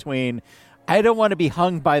line between I don't want to be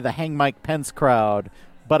hung by the Hang Mike Pence crowd,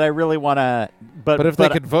 but I really want to. But if they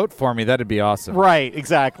could vote for me, that'd be awesome. Right,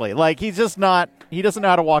 exactly. Like, he's just not. He doesn't know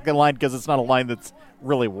how to walk a line because it's not a line that's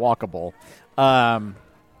really walkable.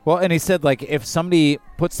 Well, and he said, like, if somebody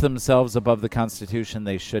puts themselves above the Constitution,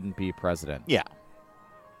 they shouldn't be president. Yeah.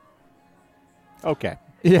 Okay.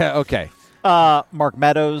 Yeah, okay. Mark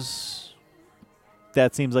Meadows,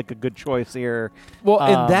 that seems like a good choice here. Well,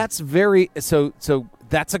 and that's very so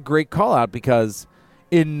that's a great call out because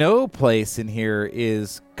in no place in here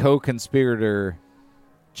is co-conspirator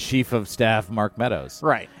Chief of Staff Mark Meadows.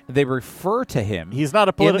 Right. They refer to him. He's not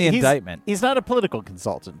a in the indictment. He's not a political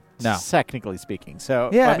consultant, no, technically speaking. So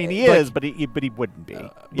yeah, I mean, he is, but he wouldn't be.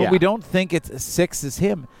 But we don't think it's Six is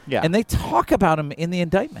him. Yeah. And they talk about him in the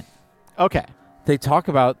indictment. Okay. They talk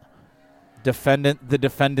about the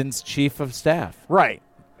defendant's chief of staff. Right.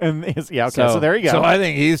 And okay. So there you go. So I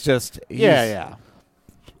think he's yeah.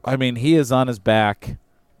 I mean, he is on his back,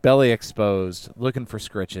 belly exposed, looking for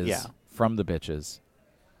scritches from the bitches.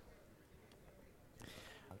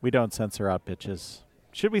 We don't censor out bitches.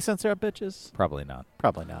 Should we censor out bitches? Probably not.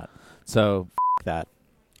 Probably not. So that.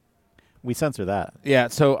 We censor that. Yeah,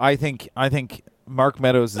 so I think Mark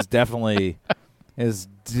Meadows is definitely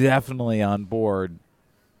on board.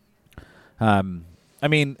 I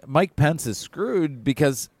mean, Mike Pence is screwed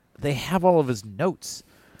because they have all of his notes,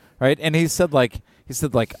 right? And he said like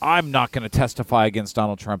I'm not going to testify against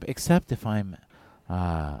Donald Trump except if I'm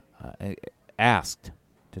asked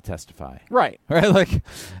to testify. Right. Like,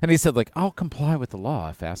 and he said, like, I'll comply with the law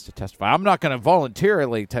if asked to testify. I'm not going to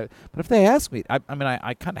voluntarily, but if they ask me, I mean,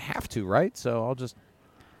 I kind of have to, right? So I'll just.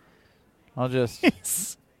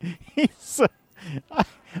 He's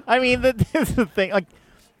I mean, this is the thing. Like,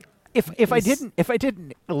 if I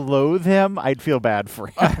didn't loathe him, I'd feel bad for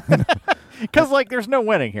him. Because like, there's no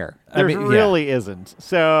winning here. There really isn't.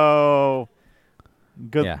 So,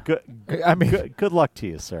 good luck to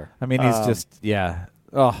you, sir. I mean, he's just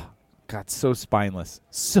Oh, God, so spineless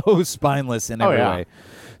in every way.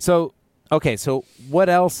 So, okay, so what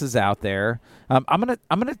else is out there? I'm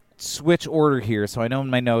gonna switch order here. So I know in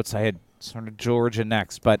my notes I had sort of Georgia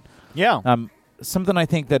next, but something I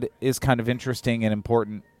think that is kind of interesting and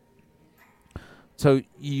important. So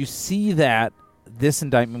you see that this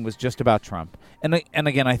indictment was just about Trump, and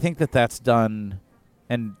again, I think that's done,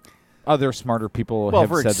 and other smarter people have said this.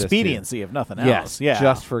 Well, for expediency, if nothing else. Yes,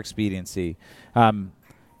 just for expediency.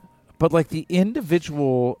 But like the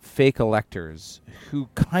individual fake electors who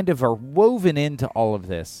kind of are woven into all of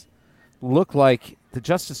this look like the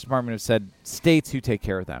Justice Department have said states who take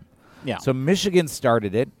care of them. Yeah. So Michigan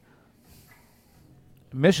started it.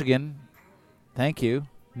 Michigan, thank you,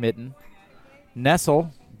 Mitten. Nessel,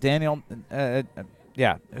 Daniel,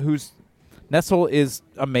 Nessel is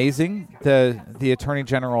amazing. The Attorney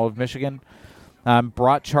General of Michigan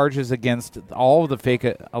brought charges against all of the fake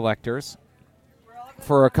electors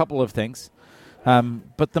for a couple of things.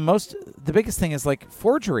 But the biggest thing is like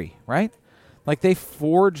forgery, right? Like they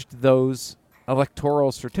forged those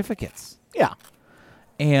electoral certificates. Yeah.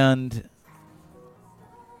 And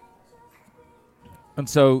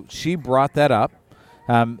so she brought that up.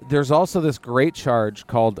 There's also this great charge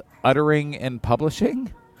called uttering and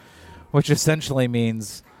publishing, which essentially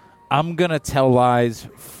means I'm going to tell lies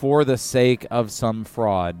for the sake of some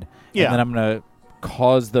fraud. Yeah. And then I'm going to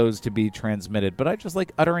cause those to be transmitted. But I just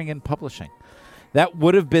like uttering and publishing. That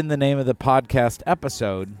would have been the name of the podcast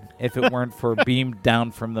episode if it weren't for beamed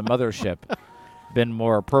down from the mothership. Been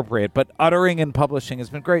more appropriate. But uttering and publishing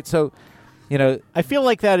has been great. So, I feel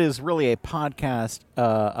like that is really a podcast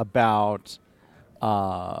about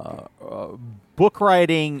book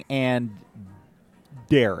writing and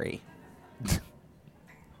dairy.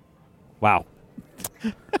 Wow.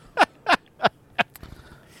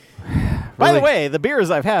 By the way, the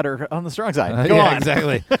beers I've had are on the strong side. Go on.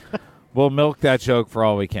 Exactly. We'll milk that joke for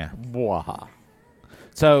all we can. Waha.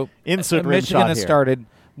 So Insert rim Michigan shot has here. started.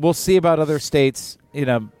 We'll see about other states.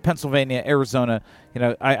 Pennsylvania, Arizona.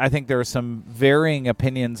 I think there are some varying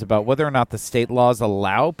opinions about whether or not the state laws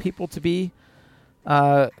allow people to be,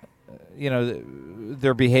 their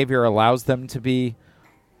behavior allows them to be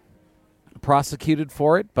prosecuted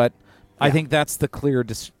for it. But I think that's the clear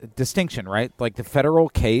distinction, right? Like the federal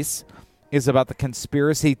case is about the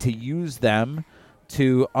conspiracy to use them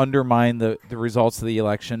to undermine the results of the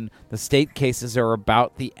election. The state cases are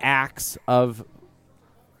about the acts of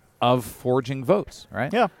forging votes,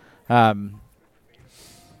 right? Yeah. And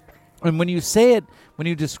when you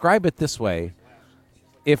describe it this way,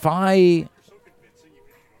 if I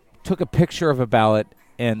took a picture of a ballot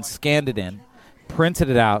and scanned it in, printed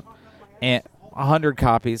it out, and 100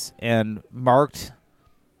 copies, and marked,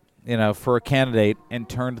 for a candidate and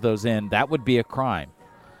turned those in, that would be a crime.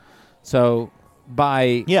 So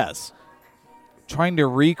by trying to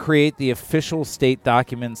recreate the official state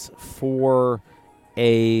documents for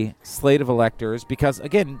a slate of electors, because,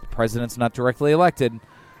 again, the president's not directly elected,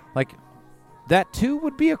 like, that, too,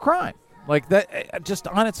 would be a crime. Like, that, just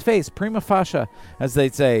on its face, prima facie, as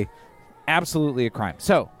they'd say, absolutely a crime.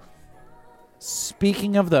 So,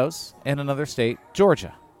 speaking of those, in another state,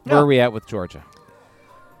 Georgia. Where are we at with Georgia?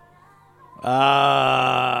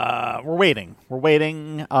 We're waiting.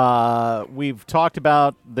 We've talked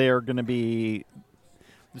about they're going to be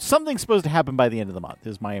something's supposed to happen by the end of the month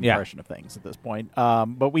is my impression of things at this point.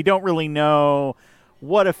 But we don't really know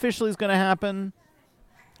what officially is going to happen.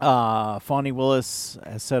 Fani Willis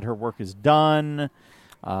has said her work is done.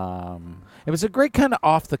 It was a great kind of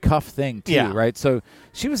off-the-cuff thing, too, right? So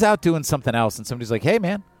she was out doing something else, and somebody's like, hey,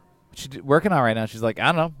 man, what you working on right now? She's like, I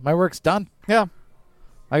don't know. My work's done. Yeah.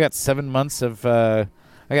 I got 7 months of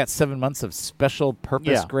special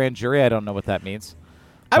purpose grand jury. I don't know what that means.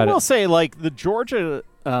 I will say, like, the Georgia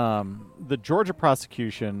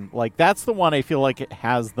prosecution, like, that's the one I feel like it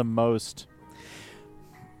has the most,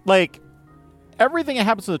 like, everything that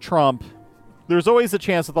happens to Trump, there's always a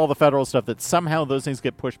chance with all the federal stuff that somehow those things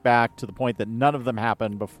get pushed back to the point that none of them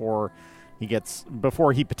happen before he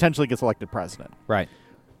potentially gets elected president. Right.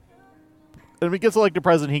 And if he gets elected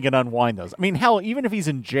president, he can unwind those. I mean, hell, even if he's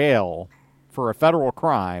in jail for a federal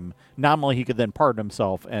crime, nominally he could then pardon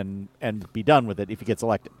himself and be done with it if he gets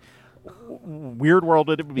elected. Weird world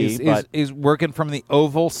it would be, but he's working from the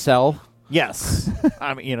Oval Cell. Yes,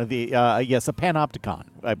 I mean, a panopticon,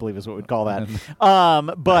 I believe is what we'd call that.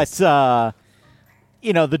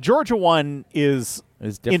 The Georgia one is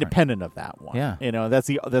independent of that one. Yeah, that's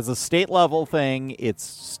a state level thing. It's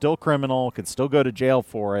still criminal. Could still go to jail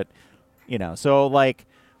for it. So like,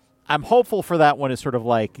 I'm hopeful for that one. Is sort of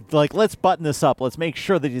like let's button this up. Let's make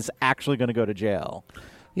sure that he's actually going to go to jail.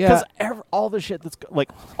 Yeah, because all the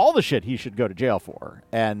shit he should go to jail for,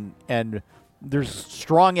 and there's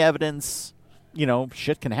strong evidence,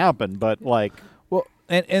 shit can happen, but like... Well,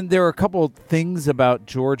 and there are a couple of things about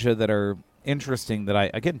Georgia that are interesting that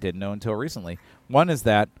I, again, didn't know until recently. One is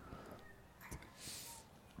that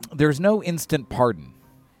there's no instant pardon.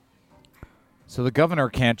 So the governor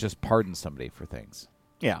can't just pardon somebody for things.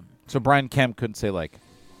 Yeah. So Brian Kemp couldn't say, like,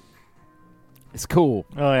 it's cool.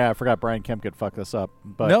 Oh, yeah, I forgot Brian Kemp could fuck this up.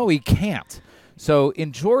 But no, he can't. So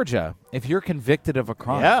in Georgia, if you're convicted of a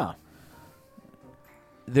crime...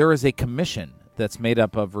 there is a commission that's made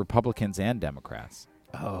up of Republicans and Democrats.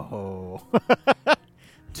 Oh.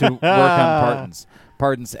 To work on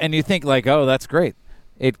pardons. And you think, like, oh, that's great.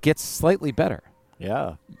 It gets slightly better.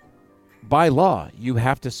 Yeah. By law, you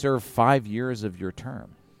have to serve 5 years of your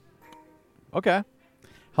term. Okay.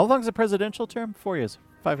 How long is a presidential term? 4 years.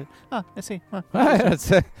 5 years. I see.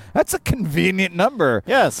 That's a convenient number.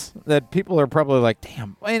 Yes. That people are probably like,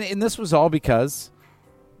 damn. And this was all because...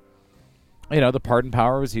 the pardon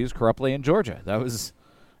power was used corruptly in Georgia. That was,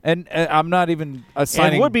 and I'm not even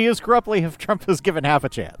assigning. And would be used corruptly if Trump was given half a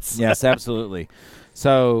chance. Yes, absolutely.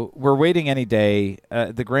 So we're waiting any day.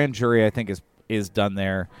 The grand jury, I think, is done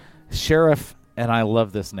there. Sheriff, and I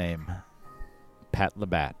love this name, Pat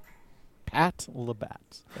Labatt. Pat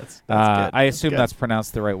Labatt. That's good. I assume that's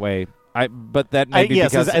pronounced the right way. But that may be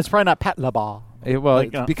because it's probably not Pat Labatt.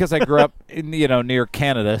 Because I grew up near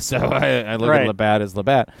Canada, so I look at Labatt as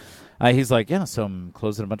Labatt. He's like, so I'm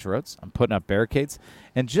closing a bunch of roads. I'm putting up barricades.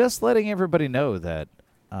 And just letting everybody know that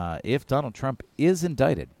if Donald Trump is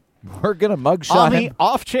indicted, we're going to mugshot him. On the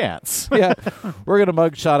off chance. Yeah. We're going to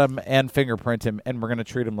mugshot him and fingerprint him, and we're going to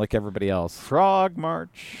treat him like everybody else. Frog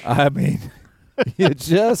March. I mean, you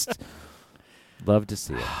just love to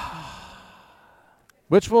see it.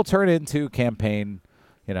 Which will turn into campaign,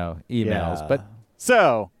 emails. Yeah. But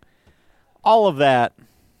so, all of that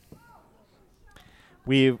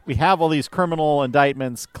we have all these criminal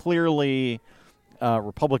indictments. Clearly,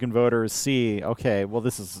 Republican voters see, okay, well,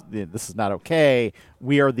 this is not okay.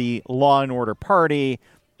 We are the law and order party,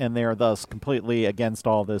 and they are thus completely against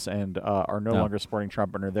all this and are no longer supporting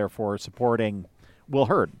Trump and are therefore supporting Will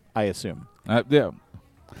Hurd, I assume. Yeah.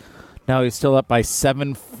 Now he's still up by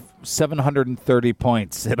 730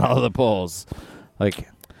 points in all the polls. Like,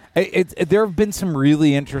 there have been some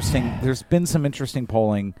really interesting. There's been some interesting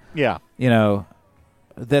polling. Yeah.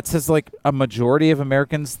 That says like a majority of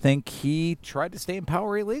Americans think he tried to stay in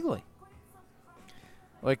power illegally.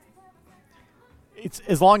 Like, it's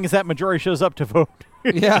as long as that majority shows up to vote.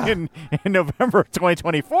 Yeah. in November of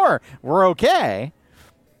 2024, we're okay.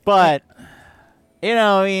 But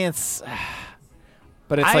it's.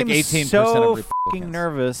 But it's I'm like 18% so of Republicans. fucking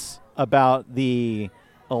nervous about the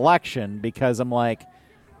election because I'm like,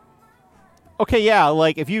 okay, yeah,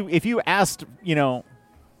 like if you asked,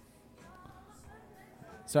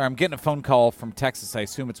 Sorry, I'm getting a phone call from Texas. I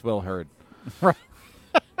assume it's Will Hurd. Right.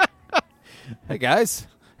 Hey guys,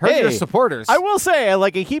 heard your supporters. I will say,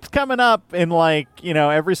 like, it keeps coming up in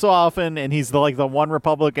every so often, and he's the one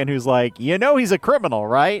Republican who's like, he's a criminal,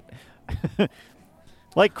 right?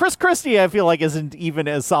 Like Chris Christie, I feel like isn't even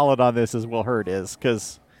as solid on this as Will Hurd is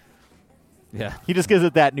because he just gives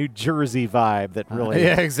it that New Jersey vibe that really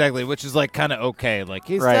yeah, exactly, which is like kind of okay. Like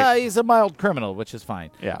he's a mild criminal, which is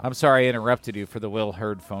fine. Yeah, I'm sorry I interrupted you for the Will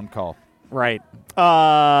Hurd phone call. Right.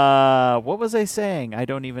 What was I saying? I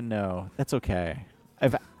don't even know. That's okay.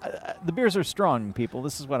 The beers are strong, people.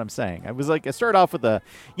 This is what I'm saying. I started off with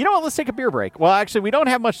let's take a beer break. Well, actually, we don't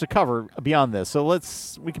have much to cover beyond this, so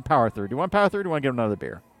we can power through. Do you want to power through or do you want to get another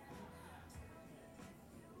beer?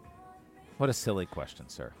 What a silly question,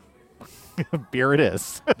 sir. Beer it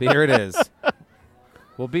is. Beer it is.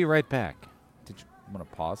 We'll be right back. Did you want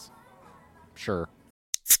to pause? Sure.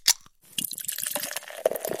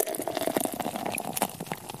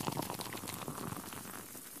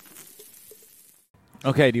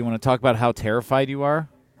 Okay, do you want to talk about how terrified you are?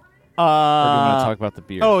 Or do you want to talk about the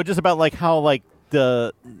beer? Oh, just about how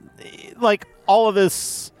all of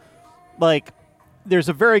this, there's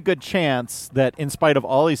a very good chance that in spite of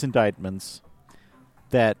all these indictments,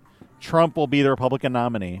 that Trump will be the Republican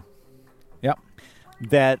nominee. Yep.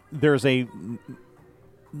 That there's a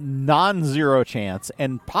non-zero chance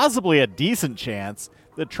and possibly a decent chance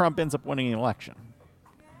that Trump ends up winning the election.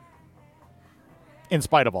 In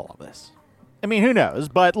spite of all of this. I mean, who knows?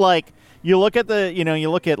 But you look at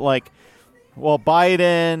Biden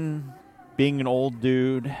being an old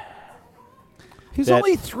dude. He's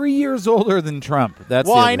only 3 years older than Trump.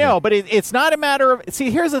 I know, but it's not a matter of.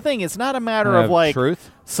 See, here's the thing: it's not a matter of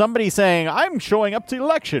truth. Somebody saying, "I'm showing up to the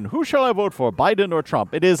election. Who shall I vote for, Biden or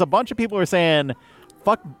Trump?" It is a bunch of people who are saying,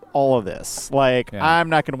 "Fuck all of this.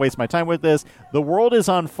 I'm not going to waste my time with this. The world is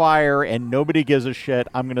on fire, and nobody gives a shit.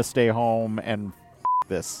 I'm going to stay home and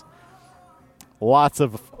this." Lots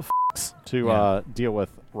of f***s to deal with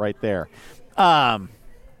right there. That's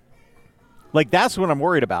what I'm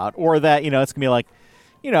worried about. Or that, it's going to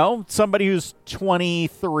be somebody who's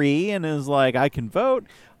 23 and is like, I can vote.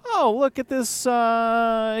 Oh, look at this, this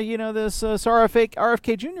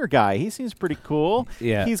RFK Jr. guy. He seems pretty cool.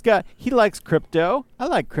 Yeah. He likes crypto. I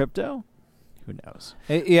like crypto. Who knows?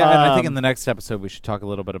 Yeah, and I think in the next episode we should talk a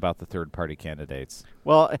little bit about the third-party candidates.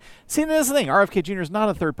 Well, see, this is the thing. RFK Jr. is not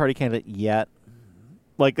a third-party candidate yet.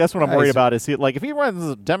 That's what I'm worried about. Is if he runs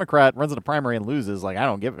as a Democrat, runs in a primary and loses, I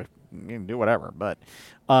don't give a. You can do whatever, but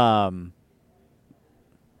but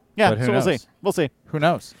so knows? We'll see. Who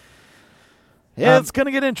knows? Yeah, it's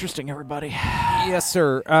gonna get interesting, everybody. Yes,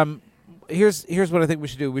 sir. Here's what I think we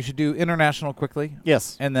should do. We should do international quickly.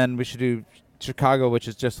 Yes, and then we should do Chicago, which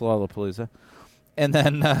is just Lollapalooza, and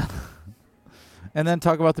then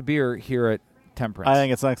talk about the beer here at Temperance. I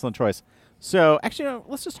think it's an excellent choice. So actually,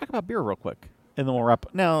 let's just talk about beer real quick, and then we'll wrap.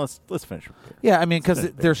 No, let's finish with beer. Yeah, I mean, because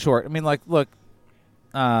they're short. I mean, look.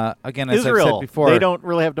 Again, as Israel, I've said before, they don't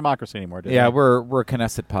really have democracy anymore, do they? Yeah, we're a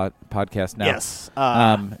Knesset podcast now. Yes.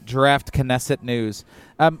 Draft Knesset news.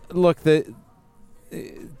 Look, the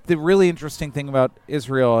really interesting thing about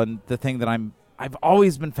Israel and the thing that I've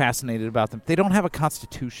always been fascinated about them, they don't have a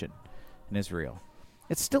constitution in Israel.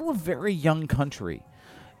 It's still a very young country.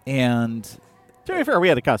 And to be fair, we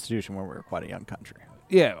had a constitution when we were quite a young country.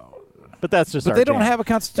 Yeah. But that's just but our they jam. don't have a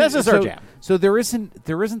constitution. That's just our jam. So there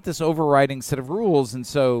isn't this overriding set of rules, and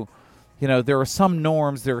so there are some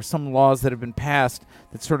norms, there are some laws that have been passed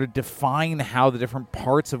that sort of define how the different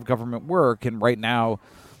parts of government work. And right now,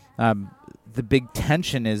 the big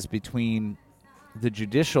tension is between the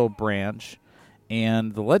judicial branch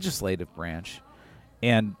and the legislative branch,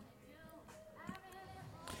 and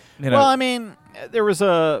Well, I mean, there's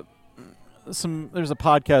a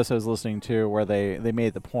podcast I was listening to where they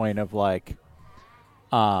made the point of like,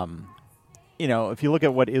 if you look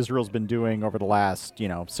at what Israel's been doing over the last,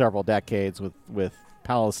 several decades with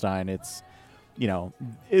Palestine, it's,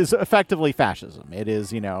 is effectively fascism. It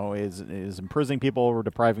is, is imprisoning people or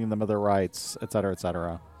depriving them of their rights, et cetera, et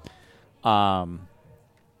cetera. And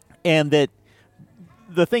that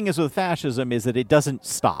the thing is with fascism is that it doesn't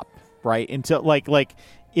stop, right? Until like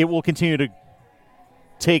it will continue to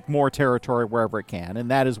take more territory wherever it can,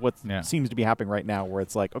 and that is what seems to be happening right now, where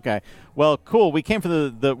it's like, okay, well, cool, we came for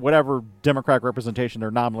the whatever democratic representation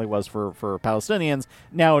there nominally was for Palestinians,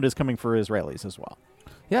 now it is coming for Israelis as well.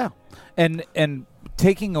 Yeah, and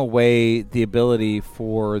taking away the ability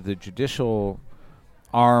for the judicial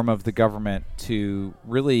arm of the government to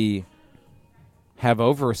really have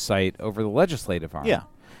oversight over the legislative arm. Yeah.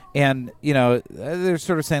 And, they're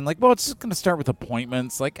sort of saying, like, well, it's just going to start with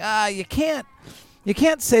appointments. Like, you can't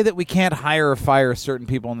say that we can't hire or fire certain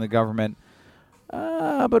people in the government.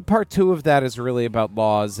 But part two of that is really about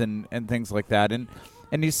laws and things like that. And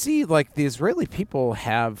you see, like, the Israeli people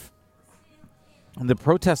the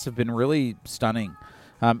protests have been really stunning,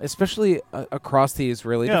 especially across the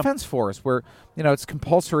Israeli Defense Force, where, it's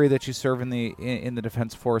compulsory that you serve in the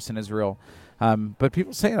Defense Force in Israel. But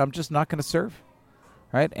people saying, I'm just not going to serve.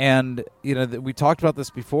 Right. And, we talked about this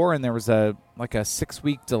before, and there was a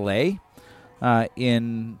 6-week delay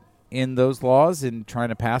in those laws in trying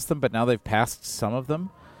to pass them, but now they've passed some of them.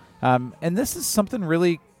 And this is something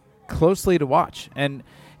really closely to watch. And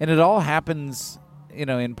it all happens,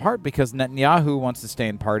 in part because Netanyahu wants to stay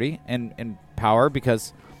in power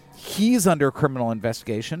because he's under criminal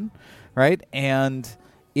investigation, right? And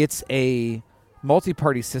it's a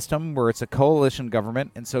multi-party system where it's a coalition government,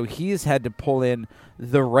 and so he has had to pull in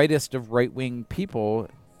the rightest of right-wing people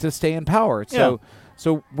to stay in power. Yeah.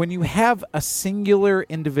 So when you have a singular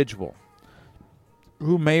individual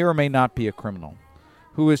who may or may not be a criminal,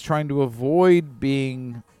 who is trying to avoid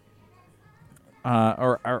being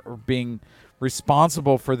or being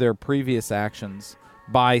responsible for their previous actions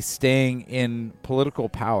by staying in political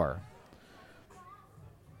power,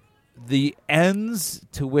 the ends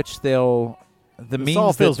to which the means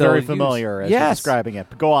all feels that they'll very familiar use, as you're describing it.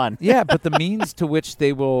 But go on. Yeah, but the means to which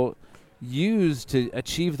they will use to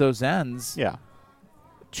achieve those ends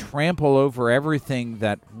trample over everything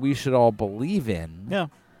that we should all believe in. Yeah.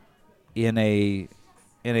 In a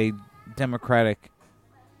democratic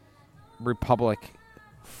republic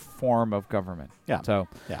form of government. Yeah. So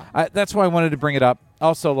that's why I wanted to bring it up.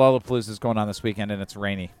 Also, Lollapalooza is going on this weekend, and it's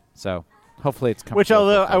rainy. So hopefully it's coming. Which,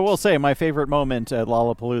 although I will say, my favorite moment at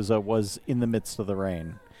Lollapalooza was in the midst of the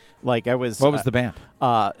rain. Like I was. What was the band?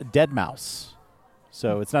 Dead Mouse.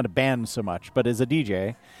 So it's not a band so much, but it's a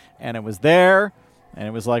DJ, and it was there, and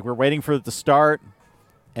it was like we're waiting for it to start,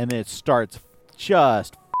 and then it starts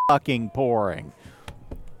just fucking pouring,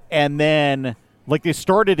 and then like they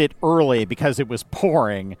started it early because it was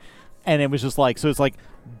pouring, and it was just like it's like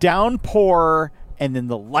downpour. And then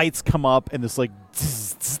the lights come up, and this like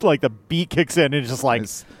the beat kicks in, and it's just like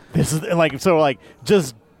this is like so like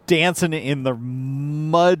just dancing in the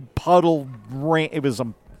mud puddle rain. It was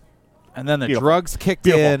and then the beautiful. Drugs kicked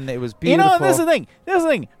Beautiful. in. It was beautiful. This is the thing. This is the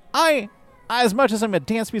thing. I as much as I'm a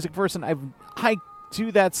dance music person, I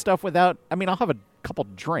do that stuff without. I mean, I'll have a couple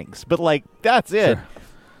drinks, but like that's it. Sure.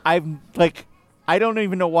 I don't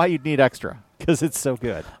even know why you'd need extra. Because it's so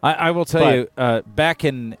good. I will tell you, back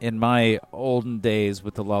in my olden days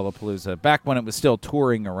with the Lollapalooza, back when it was still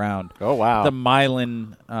touring around. Oh, wow. The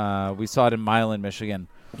Milan, we saw it in Milan, Michigan.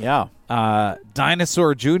 Yeah.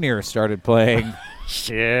 Dinosaur Jr. started playing.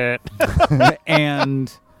 Shit.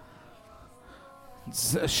 And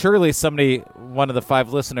surely one of the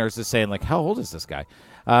 5 listeners is saying, like, how old is this guy?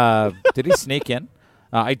 Did he sneak in?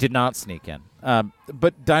 I did not sneak in.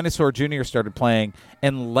 But Dinosaur Jr. started playing,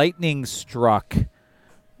 and lightning struck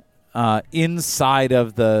inside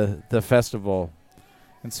of the festival.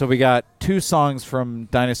 And so we got 2 songs from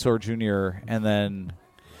Dinosaur Jr., and then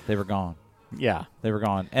they were gone. Yeah. They were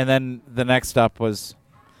gone. And then the next up was...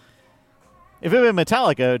 If it were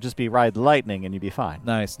Metallica, it would just be Ride the Lightning, and you'd be fine.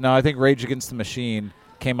 Nice. No, I think Rage Against the Machine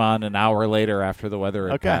came on an hour later after the weather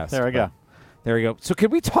had passed. There we go. There we go. So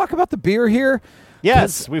can we talk about the beer here?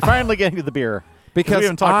 Yes, we finally get into the beer. Because we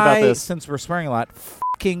haven't talked about this. Since we're swearing a lot,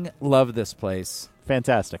 fucking love this place.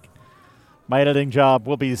 Fantastic. My editing job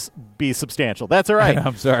will be substantial. That's all right.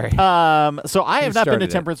 I'm sorry. So I have not been to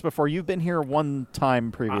started Temperance before. You've been here one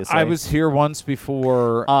time previously. I was here once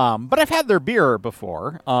before. But I've had their beer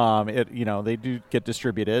before. They do get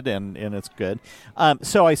distributed, and it's good.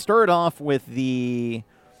 So I started off with the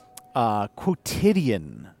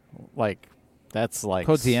quotidian Like, that's like...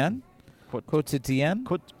 Quotidien?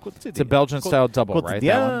 Quotidien? It's a Belgian-style double, right?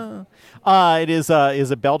 That one? It is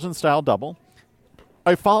a Belgian-style double.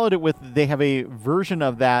 I followed it with... They have a version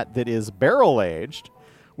of that is barrel-aged,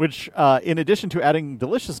 which, in addition to adding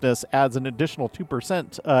deliciousness, adds an additional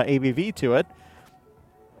 2% ABV to it,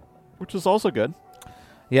 which is also good.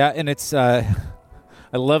 Yeah, and it's...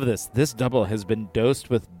 I love this. This double has been dosed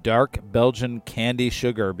with dark Belgian candy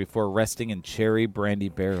sugar before resting in cherry brandy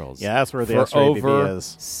barrels. Yeah, that's where the for extra over ABV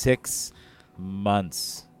is. 6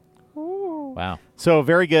 months. Ooh. Wow. So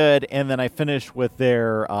very good. And then I finished with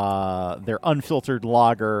their unfiltered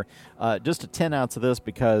lager. Just a 10 ounce of this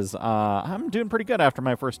because I'm doing pretty good after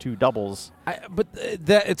my first 2 doubles.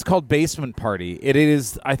 It's called Basement Party. It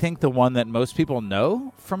is, I think, the one that most people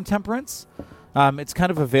know from Temperance. It's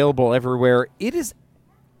kind of available everywhere. It is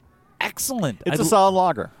excellent. It's a solid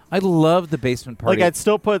lager. I love the Basement Party. Like I'd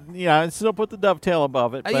still put the Dovetail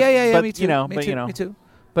above it. But, yeah, me too. Me too.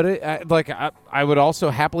 But I would also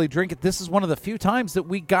happily drink it. This is one of the few times that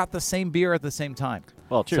we got the same beer at the same time.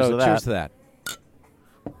 Well, cheers to that. Cheers to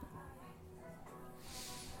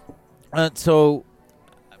that. So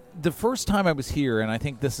the first time I was here, and I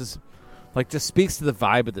think this is just speaks to the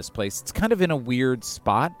vibe of this place. It's kind of in a weird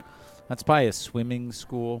spot. That's by a swimming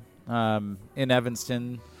school in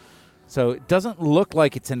Evanston. So it doesn't look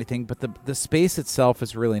like it's anything, but the space itself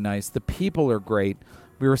is really nice. The people are great.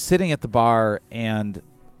 We were sitting at the bar and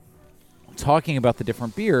talking about the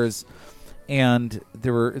different beers, and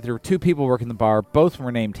there were 2 people working the bar. Both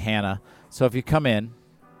were named Hannah. So if you come in,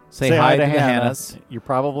 say hi to the Hannahs. You're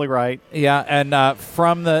probably right. Yeah, and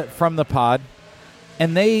from the pod,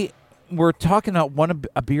 and they were talking about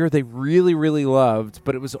a beer they really, really loved,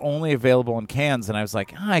 but it was only available in cans. And I was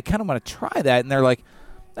like, I kind of want to try that. And they're like,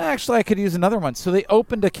 actually, I could use another one. So they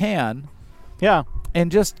opened a can. Yeah.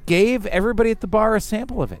 And just gave everybody at the bar a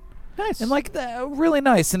sample of it. Nice. And really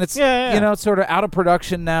nice. And it's sort of out of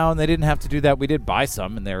production now, and they didn't have to do that. We did buy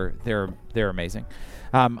some, and they're amazing.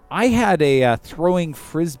 I had a Throwing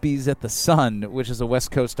Frisbees at the Sun, which is a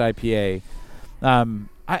West Coast IPA.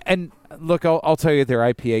 And look, I'll tell you, their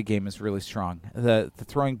IPA game is really strong. The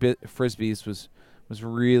Throwing Frisbees was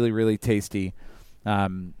really, really tasty.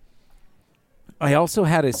 I also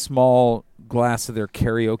had a small glass of their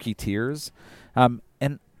Karaoke Tears, and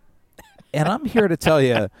I'm here to tell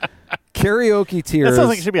you, Karaoke Tears. That sounds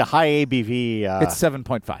like it should be a high ABV. It's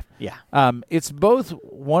 7.5. Yeah. It's both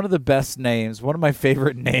one of the best names, one of my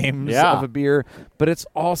favorite names of a beer, but it's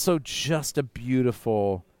also just a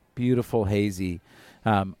beautiful, beautiful hazy.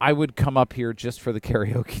 I would come up here just for the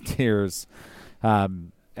Karaoke Tears.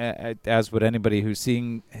 As would anybody who's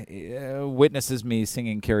witnesses me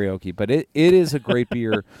singing karaoke. But it is a great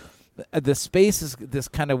beer. The space is this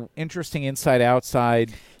kind of interesting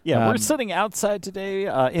inside-outside. Yeah, we're sitting outside today.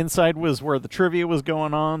 Inside was where the trivia was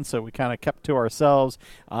going on, so we kind of kept to ourselves.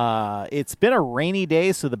 It's been a rainy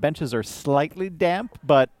day, so the benches are slightly damp,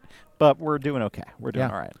 but we're doing okay. We're doing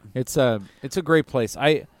all right. It's a great place.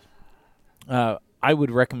 I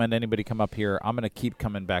would recommend anybody come up here. I'm going to keep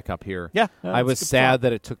coming back up here. Yeah. I was sad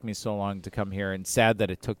that it took me so long to come here, and sad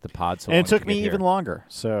that it took the pod so long. And it took to me get even here. longer.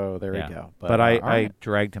 So there you go. But I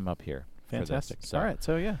dragged him up here. Fantastic. For this, so. All right.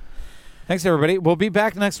 So, yeah. Thanks, everybody. We'll be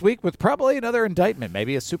back next week with probably another indictment,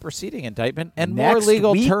 maybe a superseding indictment, and Next more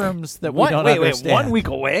legal week? terms that we don't understand. Wait, 1 week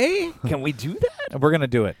away? Can we do that? We're going to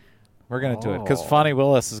do it. We're going to do it because Fonnie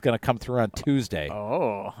Willis is going to come through on Tuesday.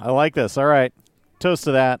 Oh, I like this. All right. Toast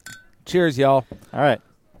to that. Cheers, y'all. All right.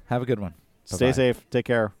 Have a good one. Stay Bye-bye. safe. Take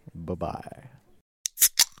care. Bye-bye.